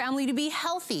we want our family to be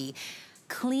healthy.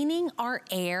 Cleaning our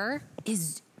air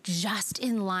is just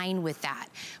in line with that.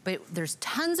 But there's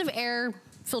tons of air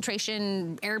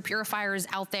filtration, air purifiers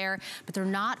out there, but they're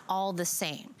not all the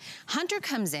same. Hunter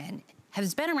comes in,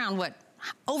 has been around, what,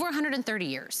 over 130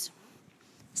 years.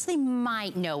 So they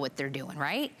might know what they're doing,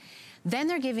 right? Then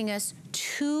they're giving us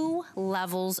 2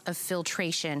 levels of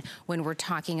filtration when we're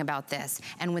talking about this.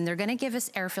 And when they're gonna give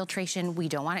us air filtration, we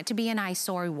don't want it to be an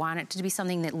eyesore. We want it to be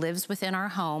something that lives within our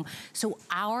home. So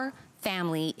our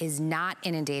family is not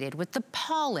inundated with the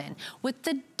pollen, with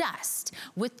the dust,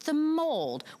 with the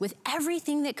mold, with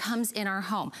everything that comes in our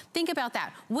home. Think about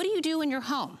that. What do you do in your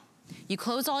home? You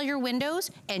close all your windows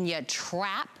and you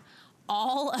trap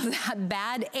all of that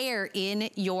bad air in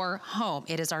your home.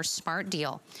 It is our smart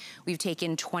deal. We've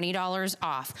taken $20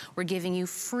 off. We're giving you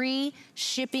free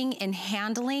shipping and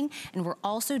handling, and we're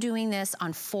also doing this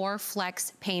on 4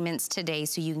 flex payments today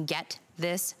so you can get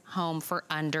this home for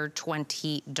under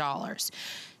 $20.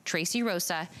 Tracy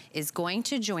Rosa is going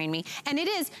to join me. And it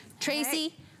is,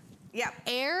 Tracy,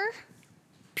 air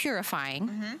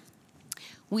purifying.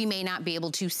 We may not be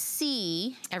able to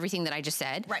see everything that I just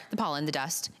said. Right. The pollen, the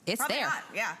dust, it's Probably there. Not.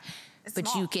 Yeah. It's but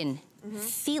small. you can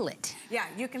feel it. Yeah,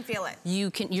 you can feel it.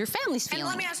 You can, your family's feeling it. And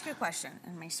let me ask you a question,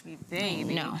 and my sweet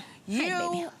baby. No.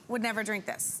 You would never drink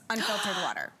this, unfiltered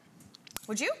water.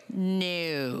 Would you?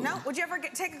 No. No? Would you ever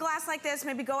take a glass like this,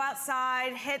 maybe go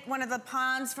outside, hit one of the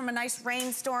ponds from a nice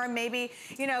rainstorm, maybe,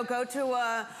 you know, go to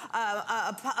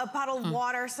a puddle of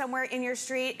water somewhere in your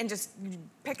street and just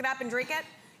pick it up and drink it?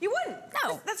 You wouldn't.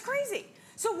 No. That's crazy.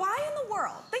 So why in the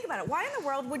world, think about it, why in the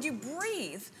world would you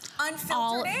breathe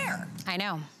unfiltered air? I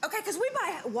know. Okay, because we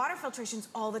buy water filtrations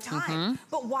all the time,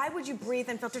 but why would you breathe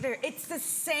unfiltered air? It's the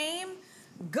same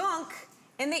gunk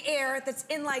in the air that's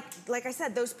in, like I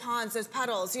said, those ponds, those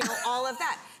puddles, you know, all of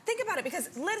that. Think about it, because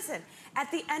listen,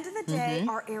 at the end of the day,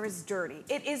 our air is dirty.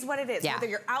 It is what it is. Yeah. Whether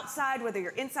you're outside, whether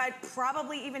you're inside,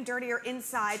 probably even dirtier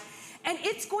inside, and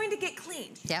it's going to get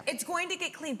cleaned. Yep. It's going to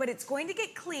get cleaned, but it's going to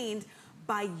get cleaned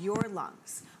by your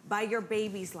lungs, by your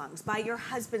baby's lungs, by your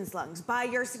husband's lungs, by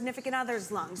your significant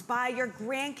other's lungs, by your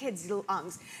grandkids'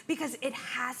 lungs, because it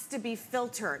has to be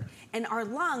filtered. And our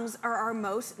lungs are our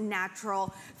most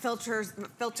natural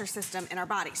filter system in our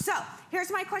body. So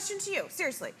here's my question to you,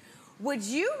 seriously. Would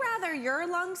you rather your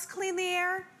lungs clean the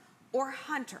air or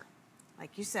Hunter?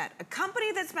 Like you said, a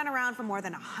company that's been around for more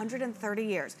than 130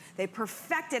 years. They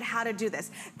perfected how to do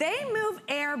this. They move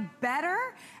air better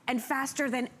and faster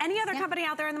than any other company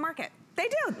out there in the market. They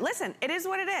do. Listen, it is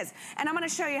what it is. And I'm going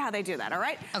to show you how they do that, all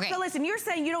right? Okay. So listen, you're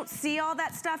saying you don't see all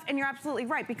that stuff, and you're absolutely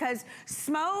right, because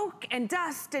smoke and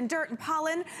dust and dirt and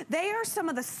pollen, they are some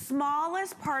of the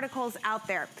smallest particles out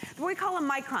there. We call them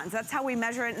microns. That's how we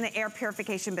measure it in the air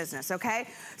purification business, okay?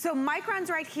 So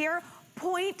microns right here,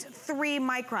 0.3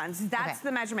 microns. That's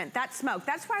the measurement. That's smoke.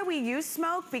 That's why we use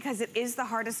smoke, because it is the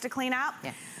hardest to clean out.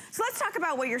 Yeah. So let's talk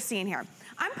about what you're seeing here.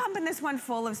 I'm pumping this one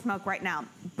full of smoke right now.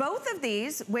 Both of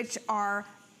these, which are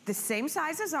the same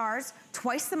size as ours,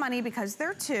 twice the money because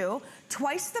they're two,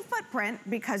 twice the footprint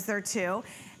because they're two.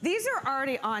 These are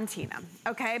already on Tina,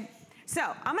 okay?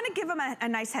 So I'm gonna give them a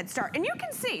nice head start. And you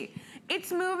can see,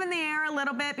 it's moving the air a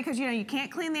little bit, because you know you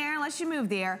can't clean the air unless you move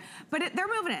the air, but they're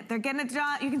moving it. They're getting it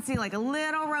done. You can see like a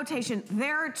little rotation.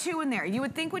 There are two in there. You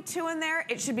would think with two in there,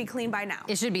 it should be clean by now.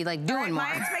 It should be like doing more.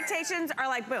 My expectations are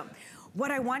like, boom. What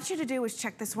I want you to do is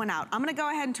check this one out. I'm gonna go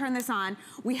ahead and turn this on.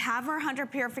 We have our Hunter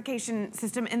purification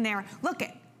system in there. Look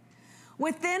it.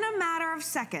 Within a matter of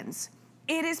seconds,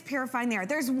 it is purifying the air.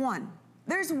 There's one.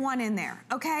 There's one in there,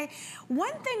 okay?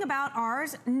 One thing about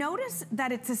ours, notice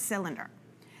that it's a cylinder.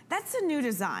 That's a new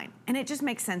design, and it just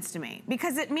makes sense to me,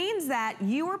 because it means that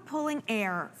you are pulling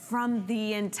air from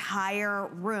the entire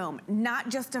room, not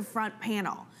just a front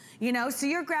panel. You know, so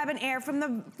you're grabbing air from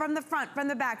the front, from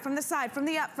the back, from the side, from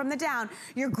the up, from the down.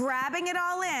 You're grabbing it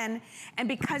all in, and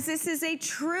because this is a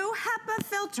true HEPA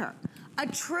filter,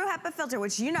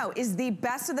 which you know is the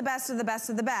best of the best of the best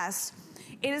of the best,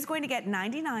 it is going to get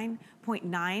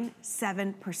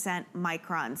 99.97%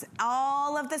 microns.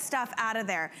 All of the stuff out of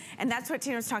there. And that's what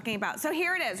Tina was talking about. So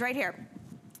here it is, right here.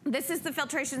 This is the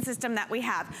filtration system that we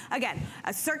have. Again,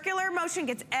 a circular motion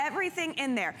gets everything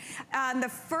in there. The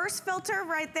first filter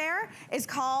right there is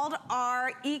called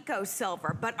our Eco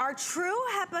Silver, but our true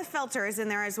HEPA filter is in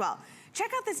there as well.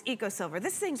 Check out this Eco Silver.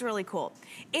 This thing's really cool.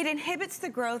 It inhibits the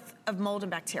growth of mold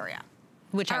and bacteria.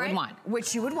 Which I would want.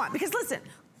 Which you would want, because listen,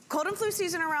 cold and flu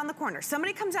season around the corner.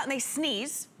 Somebody comes out and they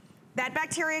sneeze, that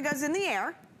bacteria goes in the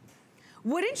air.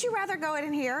 Wouldn't you rather go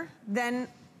in here than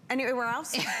anywhere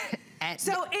else?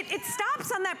 So it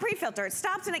stops on that pre-filter. It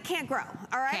stops and it can't grow,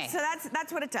 all right? So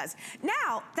that's what it does.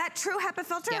 Now, that true HEPA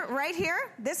filter right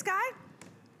here, this guy,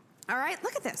 all right,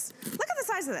 look at this. Look at the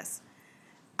size of this,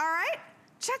 all right?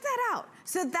 Check that out.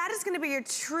 So that is gonna be your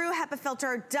true HEPA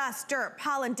filter. Dust, dirt,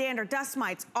 pollen, dander, dust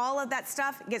mites, all of that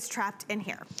stuff gets trapped in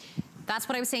here. That's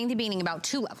what I was saying at the beginning about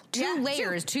two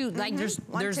layers, like there's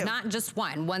not just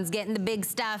one. One's getting the big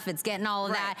stuff, it's getting all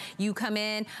of that. You come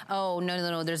in, oh,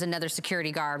 no, there's another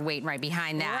security guard waiting right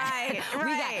behind that.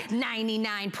 We got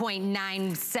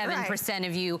 99.97%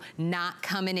 of you not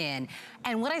coming in.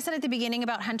 And what I said at the beginning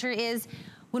about Hunter is,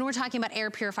 when we're talking about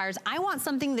air purifiers, I want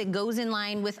something that goes in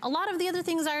line with a lot of the other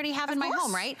things I already have in my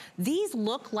home, right? These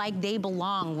look like they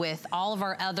belong with all of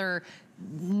our other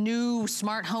new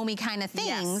smart homey kind of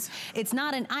things. It's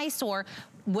not an eyesore.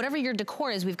 Whatever your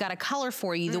decor is, we've got a color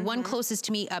for you. The one closest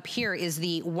to me up here is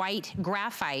the white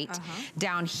graphite.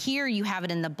 Down here, you have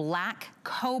it in the black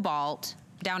cobalt.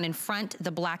 Down in front, the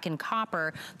black and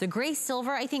copper. The gray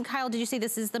silver, I think, Kyle, did you say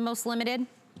this is the most limited?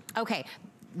 Okay.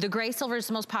 the gray silver is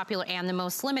the most popular and the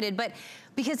most limited, but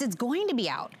because it's going to be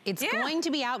out. It's going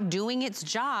to be out doing its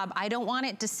job. I don't want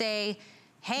it to say,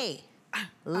 hey,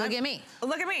 look at me.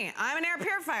 Look at me. I'm an air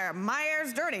purifier. My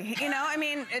air's dirty. You know, I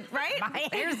mean, right? My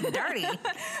air's dirty.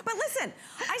 But listen,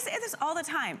 I say this all the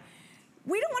time.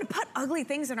 We don't want to put ugly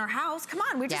things in our house. Come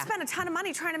on, we just spent a ton of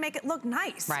money trying to make it look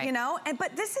nice, you know?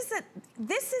 But this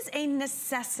is a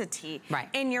necessity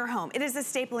in your home. It is a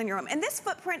staple in your home. And this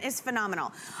footprint is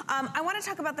phenomenal. I want to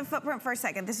talk about the footprint for a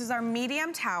second. This is our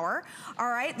medium tower, all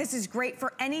right? This is great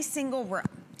for any single room.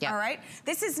 All right,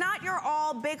 this is not your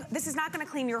all big, this is not gonna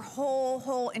clean your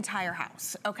whole entire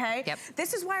house, okay?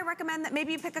 This is why I recommend that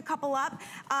maybe you pick a couple up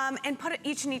and put it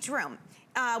each in each room.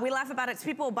 We laugh about it, so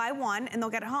people will buy one and they'll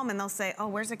get it home and they'll say, oh,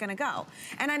 where's it gonna go?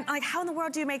 And I'm like, how in the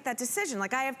world do you make that decision?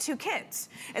 Like, I have 2 kids.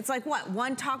 It's like, what,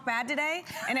 one talked bad today?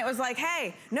 And it was like,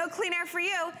 hey, no clean air for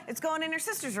you. It's going in your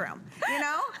sister's room, you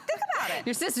know? Think about it.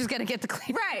 Your sister's gonna get the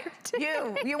clean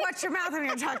air. You watch your mouth when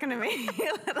you're talking to me,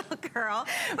 you little girl.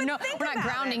 But no, we're not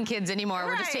grounding kids anymore.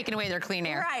 We're just taking away their clean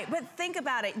air. Right, but think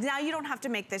about it. Now you don't have to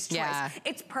make this choice.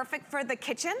 It's perfect for the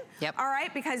kitchen, all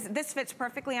right? Because this fits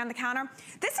perfectly on the counter.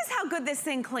 This is how good this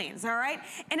thing cleans, all right?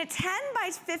 In a 10 by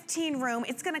 15 room,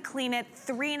 it's gonna clean it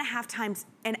 3.5 times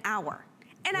an hour.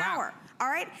 An hour, all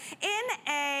right?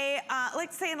 In a,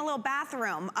 let's say in a little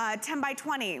bathroom, 10 by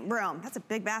 20 room, that's a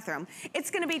big bathroom,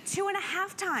 it's gonna be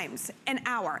 2.5 times an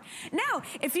hour. Now,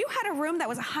 if you had a room that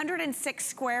was 106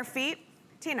 square feet,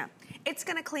 Tina, it's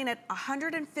gonna clean it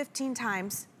 115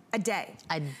 times a day.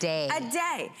 A day. A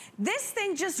day. This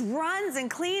thing just runs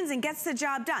and cleans and gets the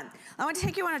job done. I want to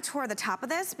take you on a tour of the top of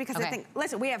this because I think,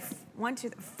 listen, we have 1, 2,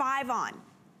 3, 5 on.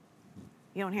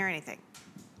 You don't hear anything.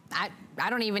 I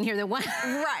don't even hear the one.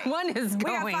 One is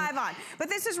going. We have 5 on. But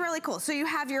this is really cool. So you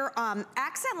have your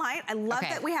accent light. I love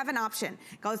that we have an option.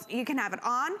 You can have it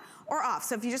on or off.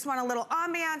 So if you just want a little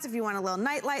ambiance, if you want a little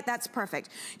night light, that's perfect.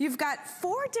 You've got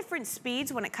 4 different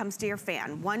speeds when it comes to your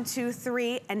fan. 1, 2,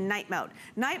 3, and night mode.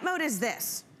 Night mode is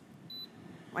this.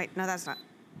 Wait, no, that's not.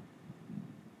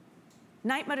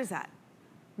 Night mode is that.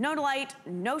 No light,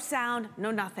 no sound, no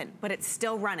nothing, but it's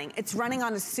still running. It's running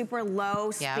on a super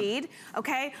low speed,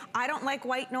 okay? I don't like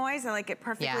white noise. I like it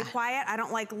perfectly quiet. I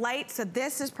don't like light, so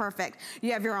this is perfect.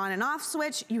 You have your on and off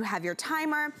switch, you have your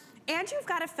timer, and you've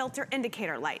got a filter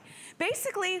indicator light.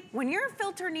 Basically, when your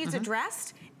filter needs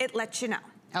addressed, it lets you know.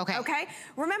 Okay?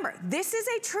 Remember, this is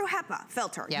a true HEPA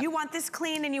filter. You want this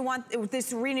clean and you want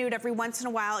this renewed every once in a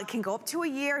while. It can go up to a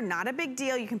year, not a big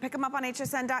deal. You can pick them up on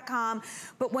hsn.com.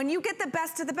 But when you get the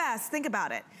best of the best, think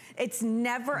about it. It's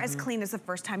never as clean as the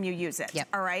first time you use it,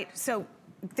 all right? So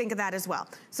think of that as well.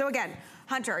 So again,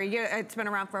 Hunter, it's been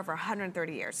around for over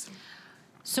 130 years.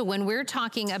 So when we're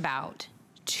talking about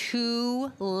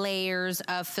 2 layers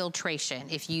of filtration,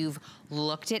 if you've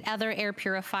looked at other air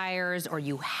purifiers or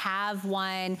you have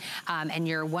one and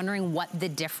you're wondering what the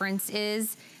difference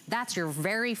is, that's your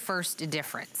very first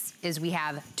difference, is we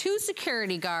have 2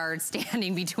 security guards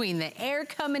standing between the air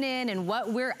coming in and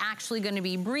what we're actually gonna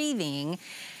be breathing.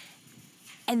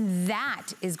 And that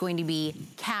is going to be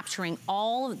capturing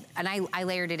all, and I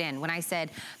layered it in. When I said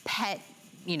pet,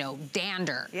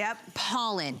 dander,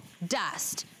 pollen,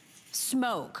 dust,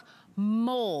 smoke,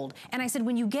 mold. And I said,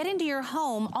 when you get into your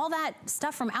home, all that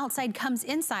stuff from outside comes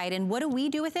inside, and what do we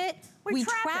do with it? We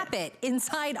trap it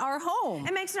inside our home.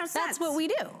 It makes no sense. That's what we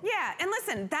do. Yeah, and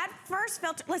listen, that first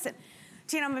filter, listen,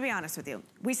 Tina, I'm gonna be honest with you.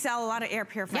 We sell a lot of air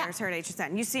purifiers here at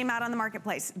HSN. You see them out on the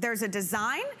marketplace. There's a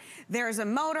design, there's a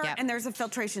motor, and there's a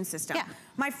filtration system.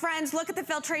 My friends, look at the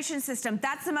filtration system.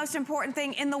 That's the most important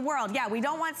thing in the world. Yeah, we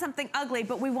don't want something ugly,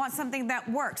 but we want something that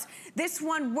works. This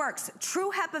one works.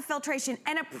 True HEPA filtration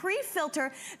and a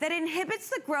pre-filter that inhibits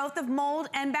the growth of mold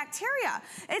and bacteria.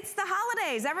 It's the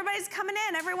holidays. Everybody's coming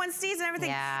in. Everyone's sneezing,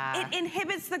 everything. It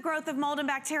inhibits the growth of mold and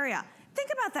bacteria. Think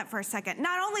about that for a second.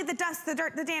 Not only the dust, the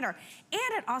dirt, the dander,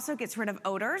 and it also gets rid of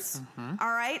odors, all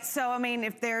right? So, I mean,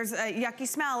 if there's a yucky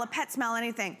smell, a pet smell,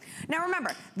 anything. Now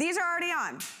remember, these are already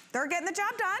on. They're getting the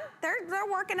job done. They're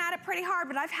working at it pretty hard,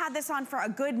 but I've had this on for a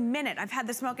good minute. I've had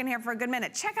the smoke in here for a good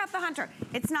minute. Check out the Hunter.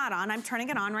 It's not on, I'm turning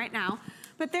it on right now.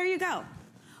 But there you go.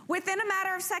 Within a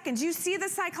matter of seconds, you see the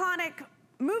cyclonic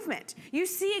movement. You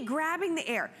see it grabbing the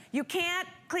air. You can't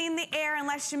clean the air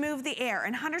unless you move the air.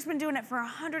 And Hunter's been doing it for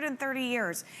 130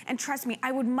 years. And trust me,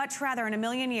 I would much rather in a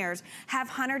million years have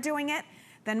Hunter doing it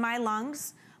than my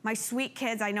lungs, my sweet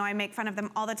kids. I know I make fun of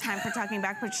them all the time for talking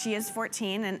back, but she is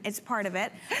 14 and it's part of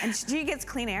it. And she gets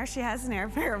clean air. She has an air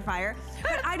purifier.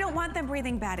 But I don't want them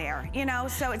breathing bad air,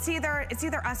 So it's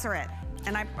either us or it.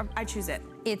 And I choose it.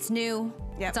 It's new.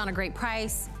 It's on a great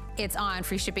price. It's on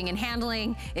free shipping and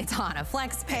handling. It's on a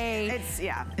flex pay.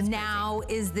 Now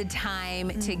is the time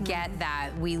to get that.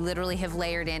 We literally have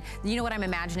layered in. You know what I'm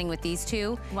imagining with these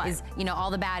two? What? Is, you know, all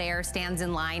the bad air stands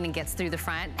in line and gets through the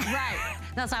front. Right.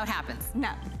 That's how it happens.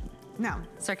 No. No.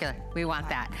 Circular, we want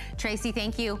that. Tracy,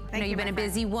 thank you. I know you've been a friend.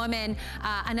 busy woman.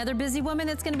 Another busy woman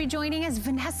that's gonna be joining us,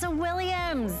 Vanessa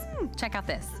Williams. Check out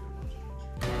this.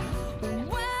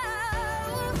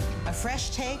 A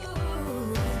fresh take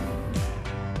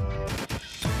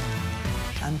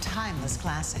on timeless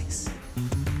classics.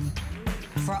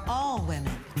 For all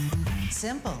women,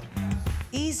 simple,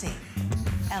 easy,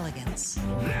 elegance.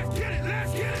 Let's get it,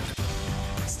 let's get it!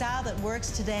 Style that works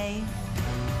today,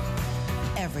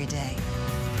 every day.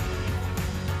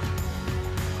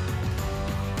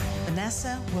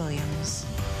 Vanessa Williams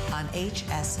on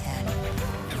HSN.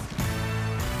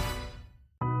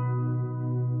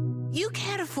 You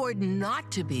can't afford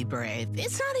not to be brave.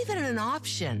 It's not even an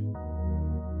option.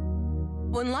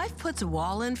 When life puts a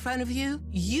wall in front of you,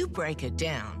 you break it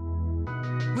down.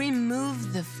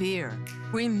 Remove the fear.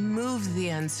 Remove the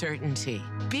uncertainty.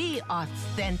 Be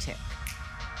authentic.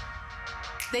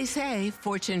 They say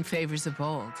fortune favors the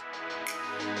bold.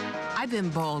 I've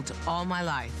been bold all my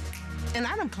life, and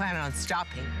I don't plan on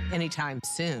stopping anytime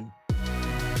soon.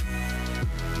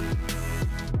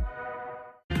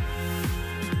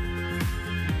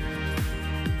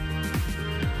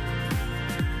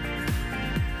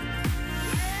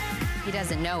 He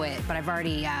doesn't know it, but I've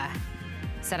already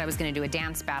said I was gonna do a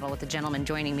dance battle with the gentleman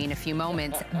joining me in a few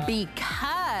moments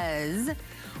because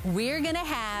we're gonna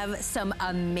have some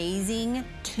amazing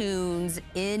tunes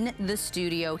in the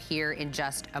studio here in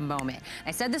just a moment.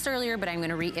 I said this earlier, but I'm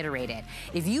gonna reiterate it.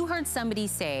 If you heard somebody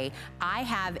say, I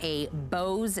have a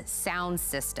Bose sound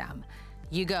system,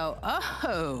 you go,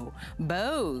 oh,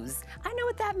 Bose. I know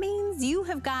what that means. You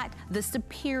have got the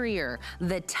superior,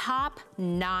 the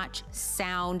top-notch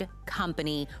sound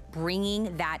company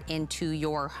bringing that into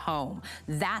your home.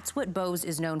 That's what Bose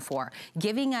is known for.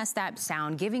 Giving us that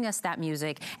sound, giving us that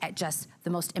music at just the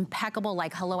most impeccable,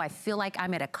 like, hello, I feel like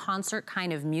I'm at a concert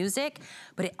kind of music,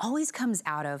 but it always comes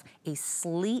out of a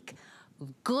sleek,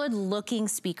 good-looking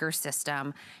speaker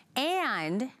system.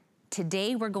 And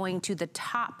today we're going to the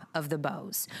top of the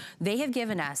Bose. They have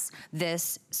given us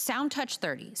this SoundTouch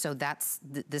 30. So this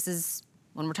is,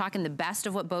 when we're talking the best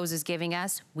of what Bose is giving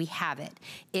us, we have it.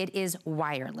 It is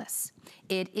wireless.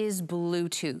 It is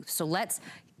Bluetooth. So let's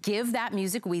give that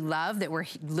music we love that we're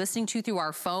listening to through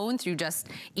our phone, through just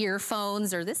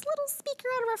earphones or this little speaker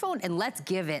out of our phone, and let's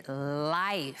give it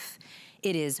life.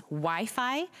 It is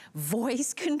Wi-Fi,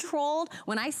 voice controlled.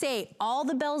 When I say all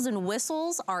the bells and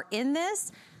whistles are in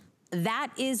this,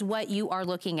 that is what you are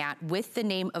looking at with the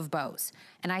name of Bose.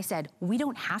 And I said, we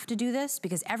don't have to do this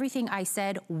because everything I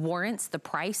said warrants the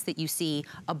price that you see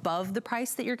above the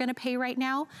price that you're gonna pay right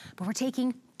now, but we're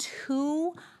taking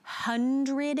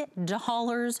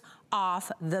 $200 off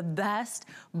the best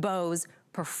Bose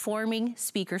performing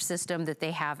speaker system that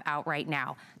they have out right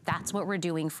now. That's what we're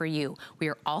doing for you. We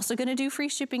are also gonna do free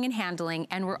shipping and handling,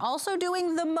 and we're also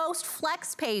doing the most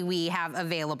flex pay we have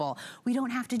available. We don't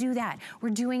have to do that.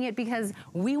 We're doing it because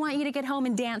we want you to get home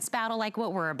and dance battle like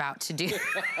what we're about to do.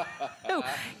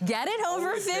 Get it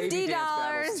over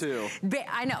 $50. Too.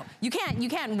 I know, you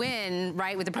can't win,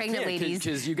 right, with the pregnant ladies.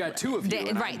 Because you got two of you,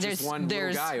 and right, I'm just one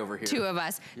little guy over here. Two of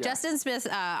us. Yeah. Justin Smith,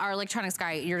 our electronics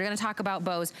guy, you're gonna talk about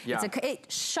Bose. Yeah.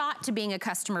 It shot to being a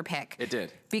customer pick. It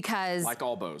did. Because like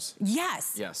all Bose.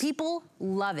 Yes. People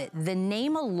love it. The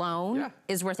name alone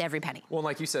is worth every penny. Well,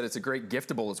 like you said, it's a great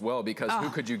giftable as well because who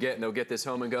could you get and they'll get this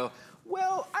home and go,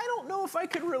 well, I don't know if I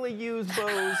could really use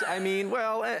Bose. I mean,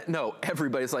 well, no,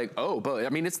 everybody's like, oh, Bose. I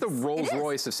mean, it's the Rolls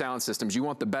Royce of sound systems. You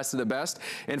want the best of the best.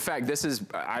 In fact, this is,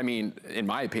 I mean, in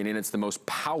my opinion, it's the most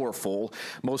powerful,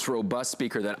 most robust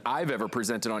speaker that I've ever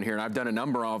presented on here, and I've done a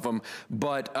number of them.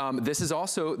 But this is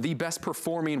also the best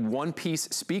performing one-piece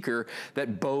speaker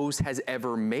that Bose has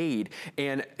ever made.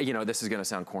 And, you know, this is gonna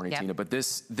sound corny, Tina, but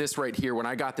this right here, when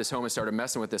I got this home and started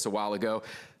messing with this a while ago,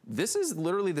 this is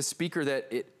literally the speaker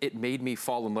that it made me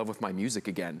fall in love with my music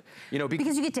again. You know,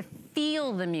 because you get to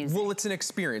feel the music. Well, it's an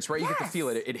experience, right? You get to feel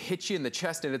it. It hits you in the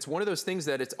chest, and it's one of those things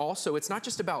that it's not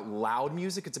just about loud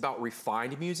music, it's about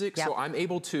refined music. So I'm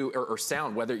able to, or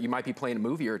sound, whether you might be playing a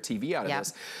movie or a TV out of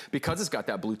this, because it's got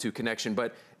that Bluetooth connection,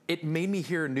 but it made me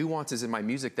hear nuances in my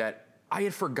music that I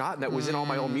had forgotten that was in all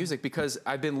my old music because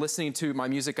I've been listening to my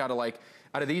music out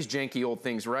of these janky old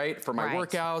things, right? For my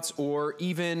workouts, or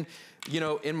even, you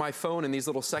know, in my phone and these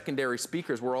little secondary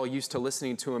speakers, we're all used to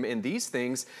listening to them in these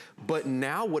things. But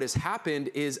now what has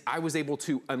happened is I was able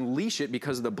to unleash it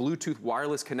because of the Bluetooth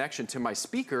wireless connection to my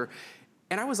speaker.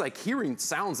 and I was like hearing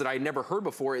sounds that I had never heard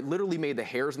before. It literally made the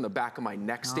hairs on the back of my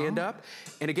neck stand up.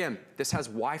 And again, this has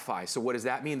Wi-Fi. So what does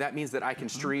that mean? That means that I can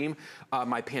stream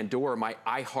my Pandora, my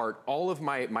iHeart, all of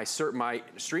my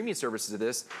streaming services to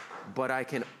this, but I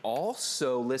can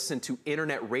also listen to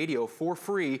internet radio for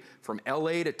free from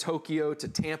LA to Tokyo to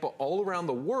Tampa, all around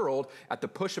the world at the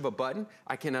push of a button.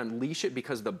 I can unleash it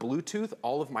because of the Bluetooth.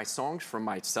 All of my songs from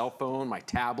my cell phone, my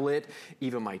tablet,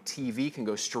 even my TV can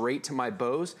go straight to my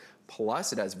Bose.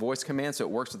 Plus, it has voice commands, so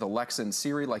it works with Alexa and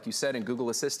Siri, like you said, and Google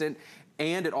Assistant.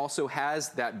 And it also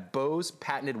has that Bose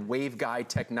patented waveguide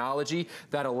technology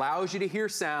that allows you to hear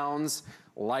sounds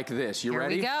like this. You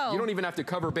ready? Here we go. You don't even have to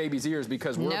cover baby's ears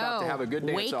because we're about to have a good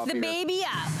dance off here. Wake the baby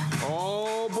up.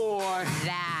 Oh boy.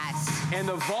 That. And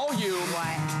the volume.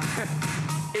 What?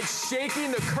 It's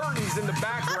shaking the curtains in the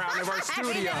background of our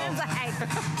studio.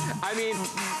 I mean,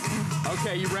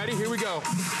 okay, you ready? Here we go.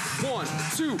 1,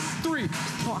 2, 3.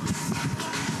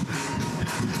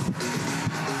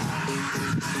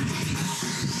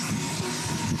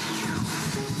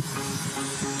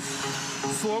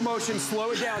 Slow motion,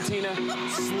 slow it down, Tina.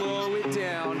 Slow it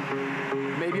down.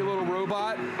 Maybe a little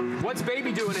robot. What's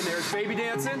baby doing in there? Is baby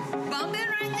dancing? Bumping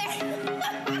right there.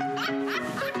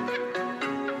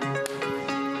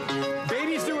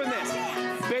 Baby's doing this.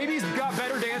 Baby's got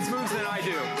better dance moves than I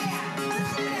do.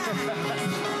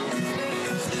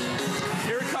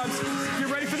 Here it comes. Get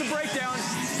ready for the breakdown.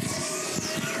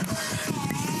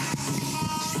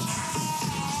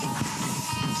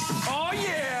 Oh,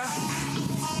 yeah.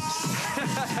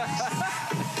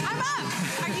 I'm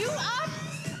up. Are you up?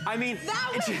 I mean,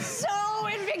 that was so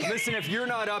invigorating. Listen, if you're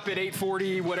not up at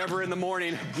 8:40, whatever in the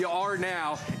morning, you are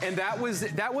now. And that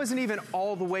wasn't even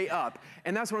all the way up.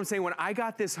 And that's what I'm saying. When I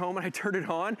got this home and I turned it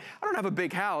on, I don't have a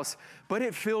big house, but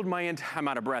it filled my I'm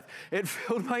out of breath. It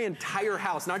filled my entire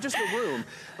house, not just the room,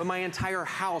 but my entire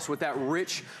house with that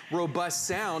rich, robust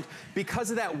sound because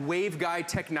of that waveguide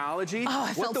technology. Oh,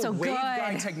 it felt so good. What the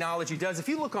waveguide technology does, if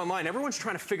you look online, everyone's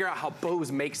trying to figure out how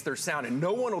Bose makes their sound, and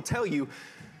no one will tell you,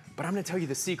 but I'm gonna tell you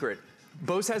the secret.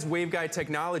 Bose has waveguide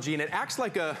technology, and it acts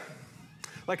like a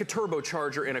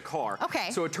turbocharger in a car.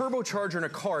 Okay. So a turbocharger in a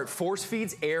car, it force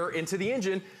feeds air into the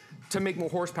engine to make more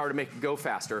horsepower to make it go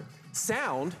faster.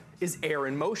 Sound is air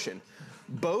in motion.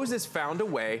 Bose has found a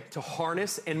way to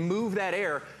harness and move that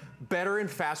air better and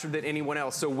faster than anyone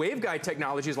else. So waveguide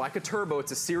technology is like a turbo.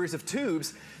 It's a series of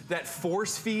tubes that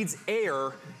force feeds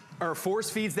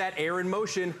that air in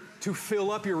motion to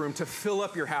fill up your room, to fill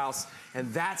up your house.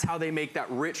 And that's how they make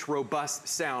that rich, robust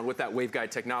sound with that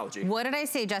waveguide technology. What did I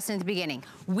say, Justin, at the beginning?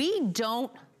 We don't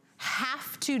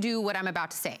have to do what I'm about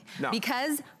to say. No.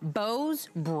 Because Bose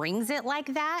brings it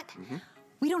like that,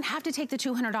 we don't have to take the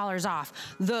 $200 off.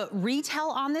 The retail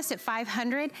on this at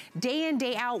 $500, day in,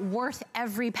 day out, worth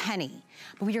every penny.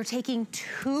 But we are taking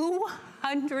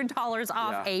 $200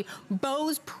 off a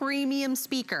Bose premium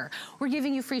speaker. We're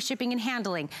giving you free shipping and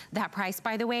handling. That price,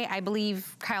 by the way, I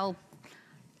believe, Kyle,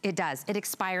 it does. It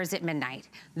expires at midnight.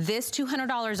 This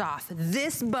 $200 off,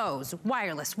 this Bose,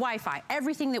 wireless, Wi-Fi,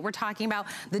 everything that we're talking about,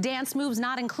 the dance moves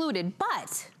not included,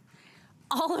 but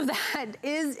all of that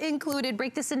is included.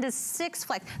 Break this into 6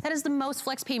 flex. That is the most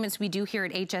flex payments we do here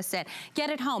at HSN. Get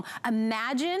it home.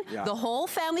 Imagine the whole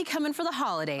family coming for the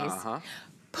holidays,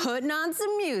 putting on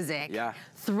some music,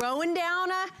 throwing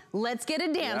down a let's get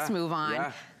a dance move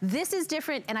on. This is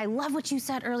different, and I love what you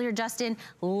said earlier, Justin.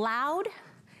 Loud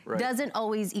doesn't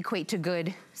always equate to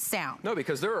good sound. No,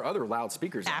 because there are other loud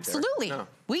speakers out there. Absolutely. No.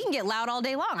 We can get loud all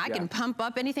day long. I can pump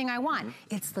up anything I want.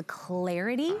 It's the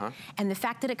clarity and the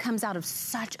fact that it comes out of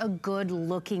such a good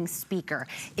looking speaker.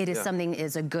 It is something that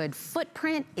is a good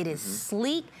footprint. It is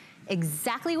sleek.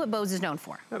 Exactly what Bose is known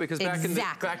for. No, because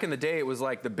back in the day, it was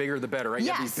like the bigger the better, right?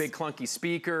 You have these big clunky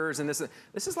speakers, and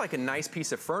this is like a nice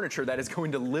piece of furniture that is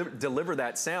going to deliver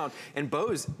that sound. And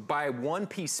Bose, by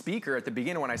one-piece speaker at the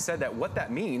beginning when I said that, what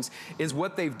that means is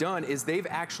what they've done is they've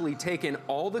actually taken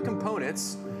all the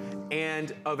components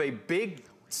and of a big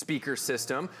speaker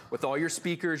system with all your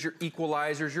speakers, your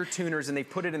equalizers, your tuners, and they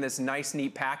put it in this nice,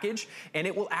 neat package, and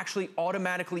it will actually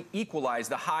automatically equalize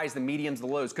the highs, the mediums, the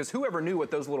lows, because whoever knew what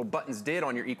those little buttons did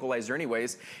on your equalizer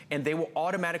anyways, and they will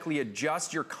automatically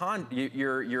adjust your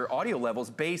audio levels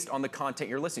based on the content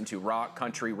you're listening to, rock,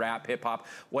 country, rap, hip hop,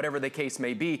 whatever the case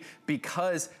may be,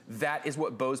 because that is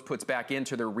what Bose puts back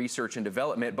into their research and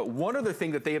development. But one other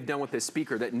thing that they have done with this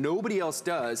speaker that nobody else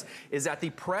does is at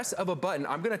the press of a button,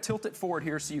 I'm gonna tilt it forward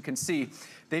here so you can see,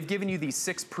 they've given you these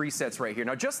 6 presets right here.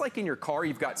 Now, just like in your car,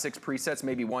 you've got 6 presets,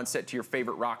 maybe one set to your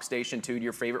favorite rock station, 2 to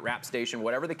your favorite rap station,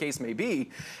 whatever the case may be.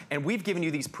 And we've given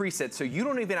you these presets so you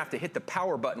don't even have to hit the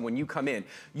power button when you come in.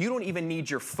 You don't even need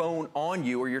your phone on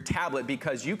you or your tablet,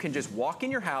 because you can just walk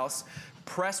in your house,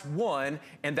 press 1,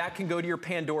 and that can go to your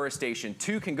Pandora station.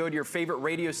 2 can go to your favorite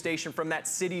radio station from that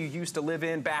city you used to live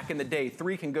in back in the day.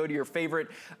 3 can go to your favorite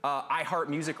iHeart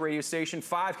Music radio station.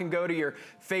 5 can go to your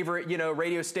favorite,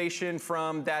 radio station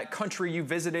from that country you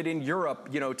visited in Europe,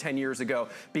 10 years ago,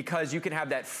 because you can have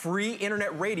that free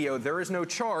internet radio. There is no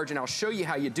charge, and I'll show you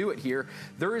how you do it here.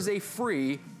 There is a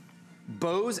free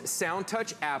Bose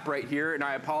SoundTouch app right here, and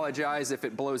I apologize if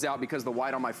it blows out because of the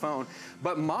white on my phone,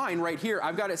 but mine right here,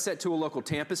 I've got it set to a local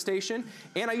Tampa station,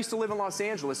 and I used to live in Los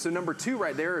Angeles, so number 2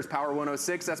 right there is Power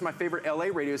 106. That's my favorite LA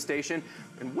radio station.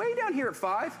 And way down here at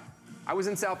 5, I was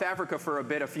in South Africa for a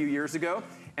bit a few years ago,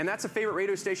 and that's a favorite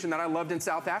radio station that I loved in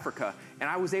South Africa. And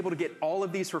I was able to get all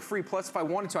of these for free. Plus, if I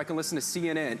wanted to, I can listen to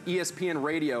CNN, ESPN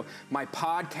Radio, my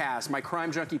podcast, my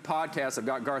Crime Junkie podcast. I've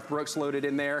got Garth Brooks loaded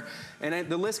in there. And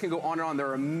the list can go on and on.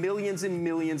 There are millions and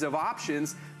millions of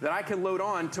options that I can load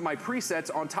on to my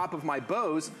presets on top of my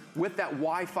Bose with that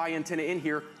Wi-Fi antenna in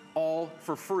here, all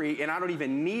for free, and I don't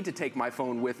even need to take my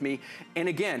phone with me. And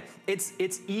again, it's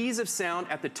ease of sound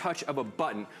at the touch of a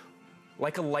button,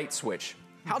 like a light switch.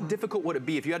 How difficult would it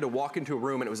be if you had to walk into a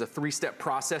room and it was a 3-step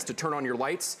process to turn on your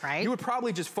lights? Right. You would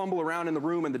probably just fumble around in the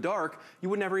room in the dark. You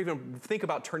would never even think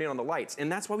about turning on the lights.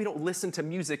 And that's why we don't listen to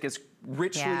music as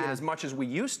richly and as much as we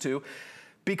used to,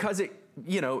 because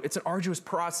it's an arduous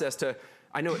process to,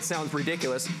 I know it sounds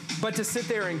ridiculous, but to sit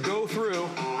there and go through,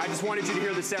 I just wanted you to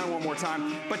hear the sound one more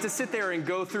time, but to sit there and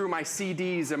go through my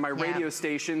CDs and my radio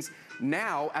stations,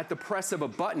 now at the press of a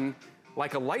button,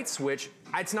 like a light switch,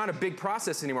 it's not a big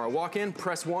process anymore. I walk in,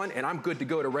 press 1, and I'm good to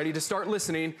go, ready to start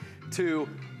listening to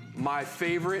my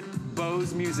favorite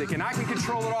Bose music. And I can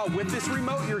control it all with this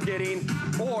remote you're getting,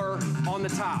 or on the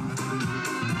top.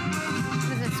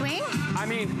 Does it swing? I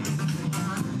mean,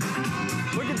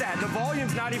 look at that. The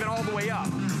volume's not even all the way up.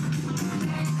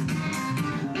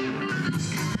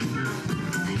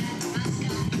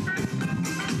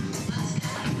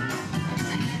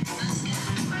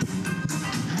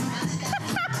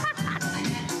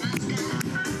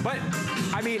 But,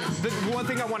 I mean, the one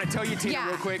thing I want to tell you, Tina,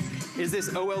 real quick, is this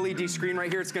OLED screen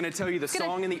right here. It's going to tell you the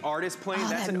song and the artist playing.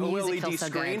 That's an OLED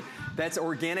screen. That's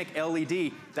organic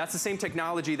LED. That's the same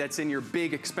technology that's in your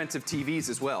big, expensive TVs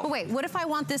as well. But wait, what if I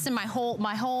want this in my whole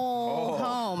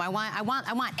home? I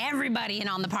want everybody in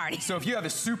on the party. So if you have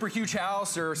a super huge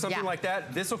house or something like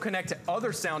that, this will connect to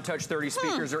other SoundTouch 30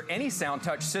 speakers or any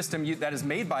SoundTouch system that is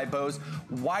made by Bose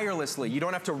wirelessly. You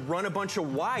don't have to run a bunch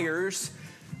of wires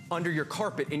under your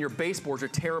carpet in your baseboards or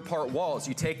tear apart walls.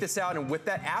 You take this out, and with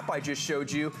that app I just showed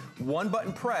you, 1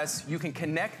 button press, you can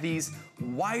connect these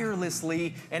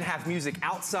wirelessly and have music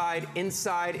outside,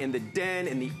 inside, in the den,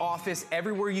 in the office,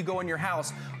 everywhere you go in your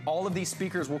house. All of these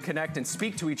speakers will connect and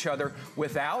speak to each other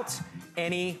without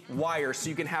any wires. So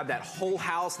you can have that whole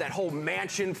house, that whole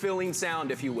mansion filling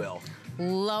sound, if you will.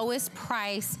 Lowest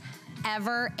price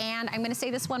ever, and I'm gonna say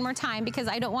this one more time because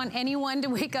I don't want anyone to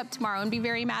wake up tomorrow and be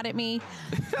very mad at me.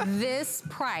 This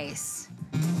price,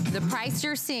 the price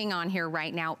you're seeing on here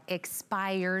right now,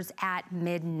 expires at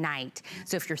midnight.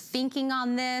 So if you're thinking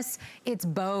on this, it's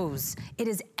Bose. It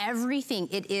is everything.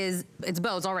 It's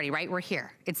Bose already, right? We're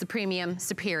here. It's the premium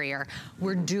superior.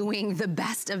 We're doing the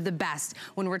best of the best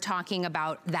when we're talking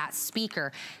about that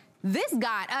speaker. This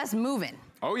got us moving.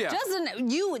 Oh yeah.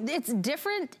 It's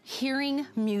different hearing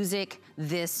music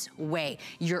this way.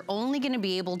 You're only gonna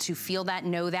be able to feel that,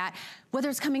 know that, whether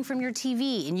it's coming from your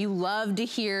TV and you love to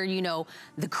hear,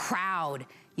 the crowd.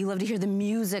 You love to hear the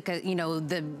music,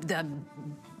 the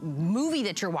movie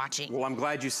that you're watching. Well, I'm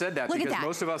glad you said that because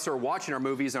most of us are watching our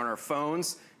movies on our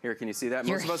phones. Here, can you see that?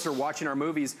 Most of us are watching our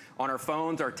movies on our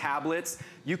phones, our tablets.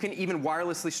 You can even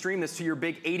wirelessly stream this to your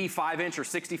big 85-inch or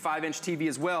 65-inch TV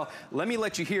as well. Let me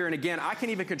let you hear, and again, I can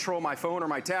even control my phone or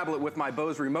my tablet with my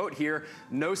Bose remote here.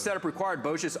 No setup required.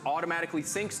 Bose just automatically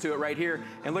syncs to it right here.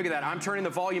 And look at that. I'm turning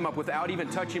the volume up without even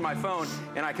touching my phone,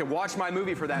 and I can watch my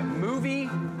movie for that movie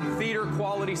theater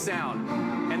quality sound.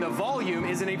 And the volume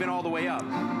isn't even all the way up.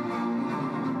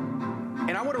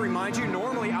 And I want to remind you,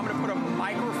 normally I'm going to put a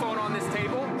microphone on this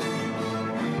table.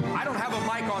 I don't have a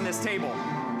mic on this table.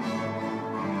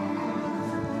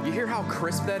 You hear how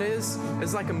crisp that is?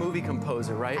 It's like a movie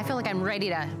composer, right? I feel like I'm ready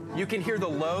to. You can hear the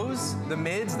lows, the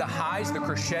mids, the highs, the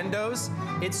crescendos.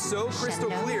 It's so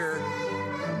crystal clear.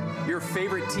 Your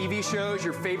favorite TV shows,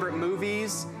 your favorite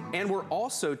movies, And we're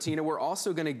also, Tina, we're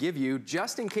also gonna give you,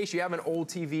 just in case you have an old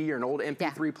TV or an old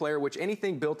MP3 player, which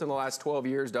anything built in the last 12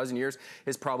 years, dozen years,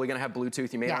 is probably gonna have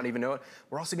Bluetooth. You may not even know it.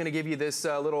 We're also gonna give you this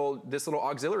little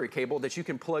auxiliary cable that you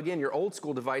can plug in your old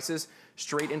school devices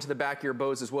straight into the back of your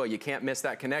Bose as well. You can't miss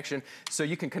that connection. So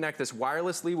you can connect this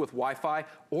wirelessly with Wi-Fi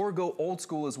or go old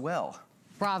school as well.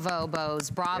 Bravo, Bose.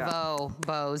 Bravo,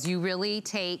 Bose. You really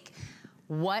take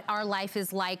what our life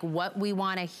is like, what we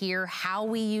want to hear, how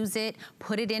we use it,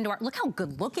 put it into our, look how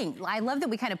good looking. I love that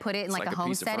we kind of put it in like a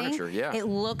home setting. It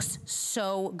looks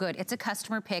so good. It's a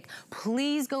customer pick.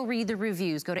 Please go read the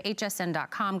reviews. Go to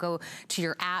hsn.com, go to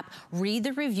your app, read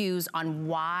the reviews on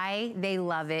why they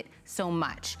love it so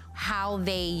much, how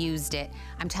they used it.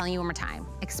 I'm telling you one more time,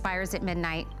 expires at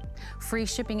midnight. Free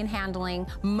shipping and handling,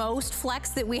 most flex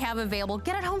that we have available.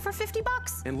 Get it home for 50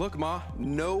 bucks. And look, Ma,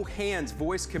 no hands,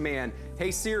 voice command.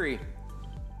 Hey Siri,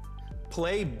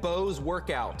 play Bose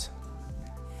workout.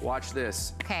 Watch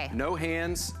this. Okay. No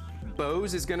hands.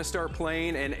 Bose is gonna start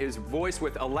playing and is voiced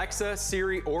with Alexa,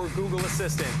 Siri, or Google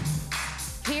Assistant.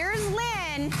 Here's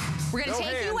Lynn. We're gonna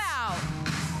take you out.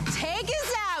 Take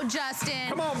us out, Justin.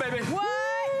 Come on, baby. Whoa.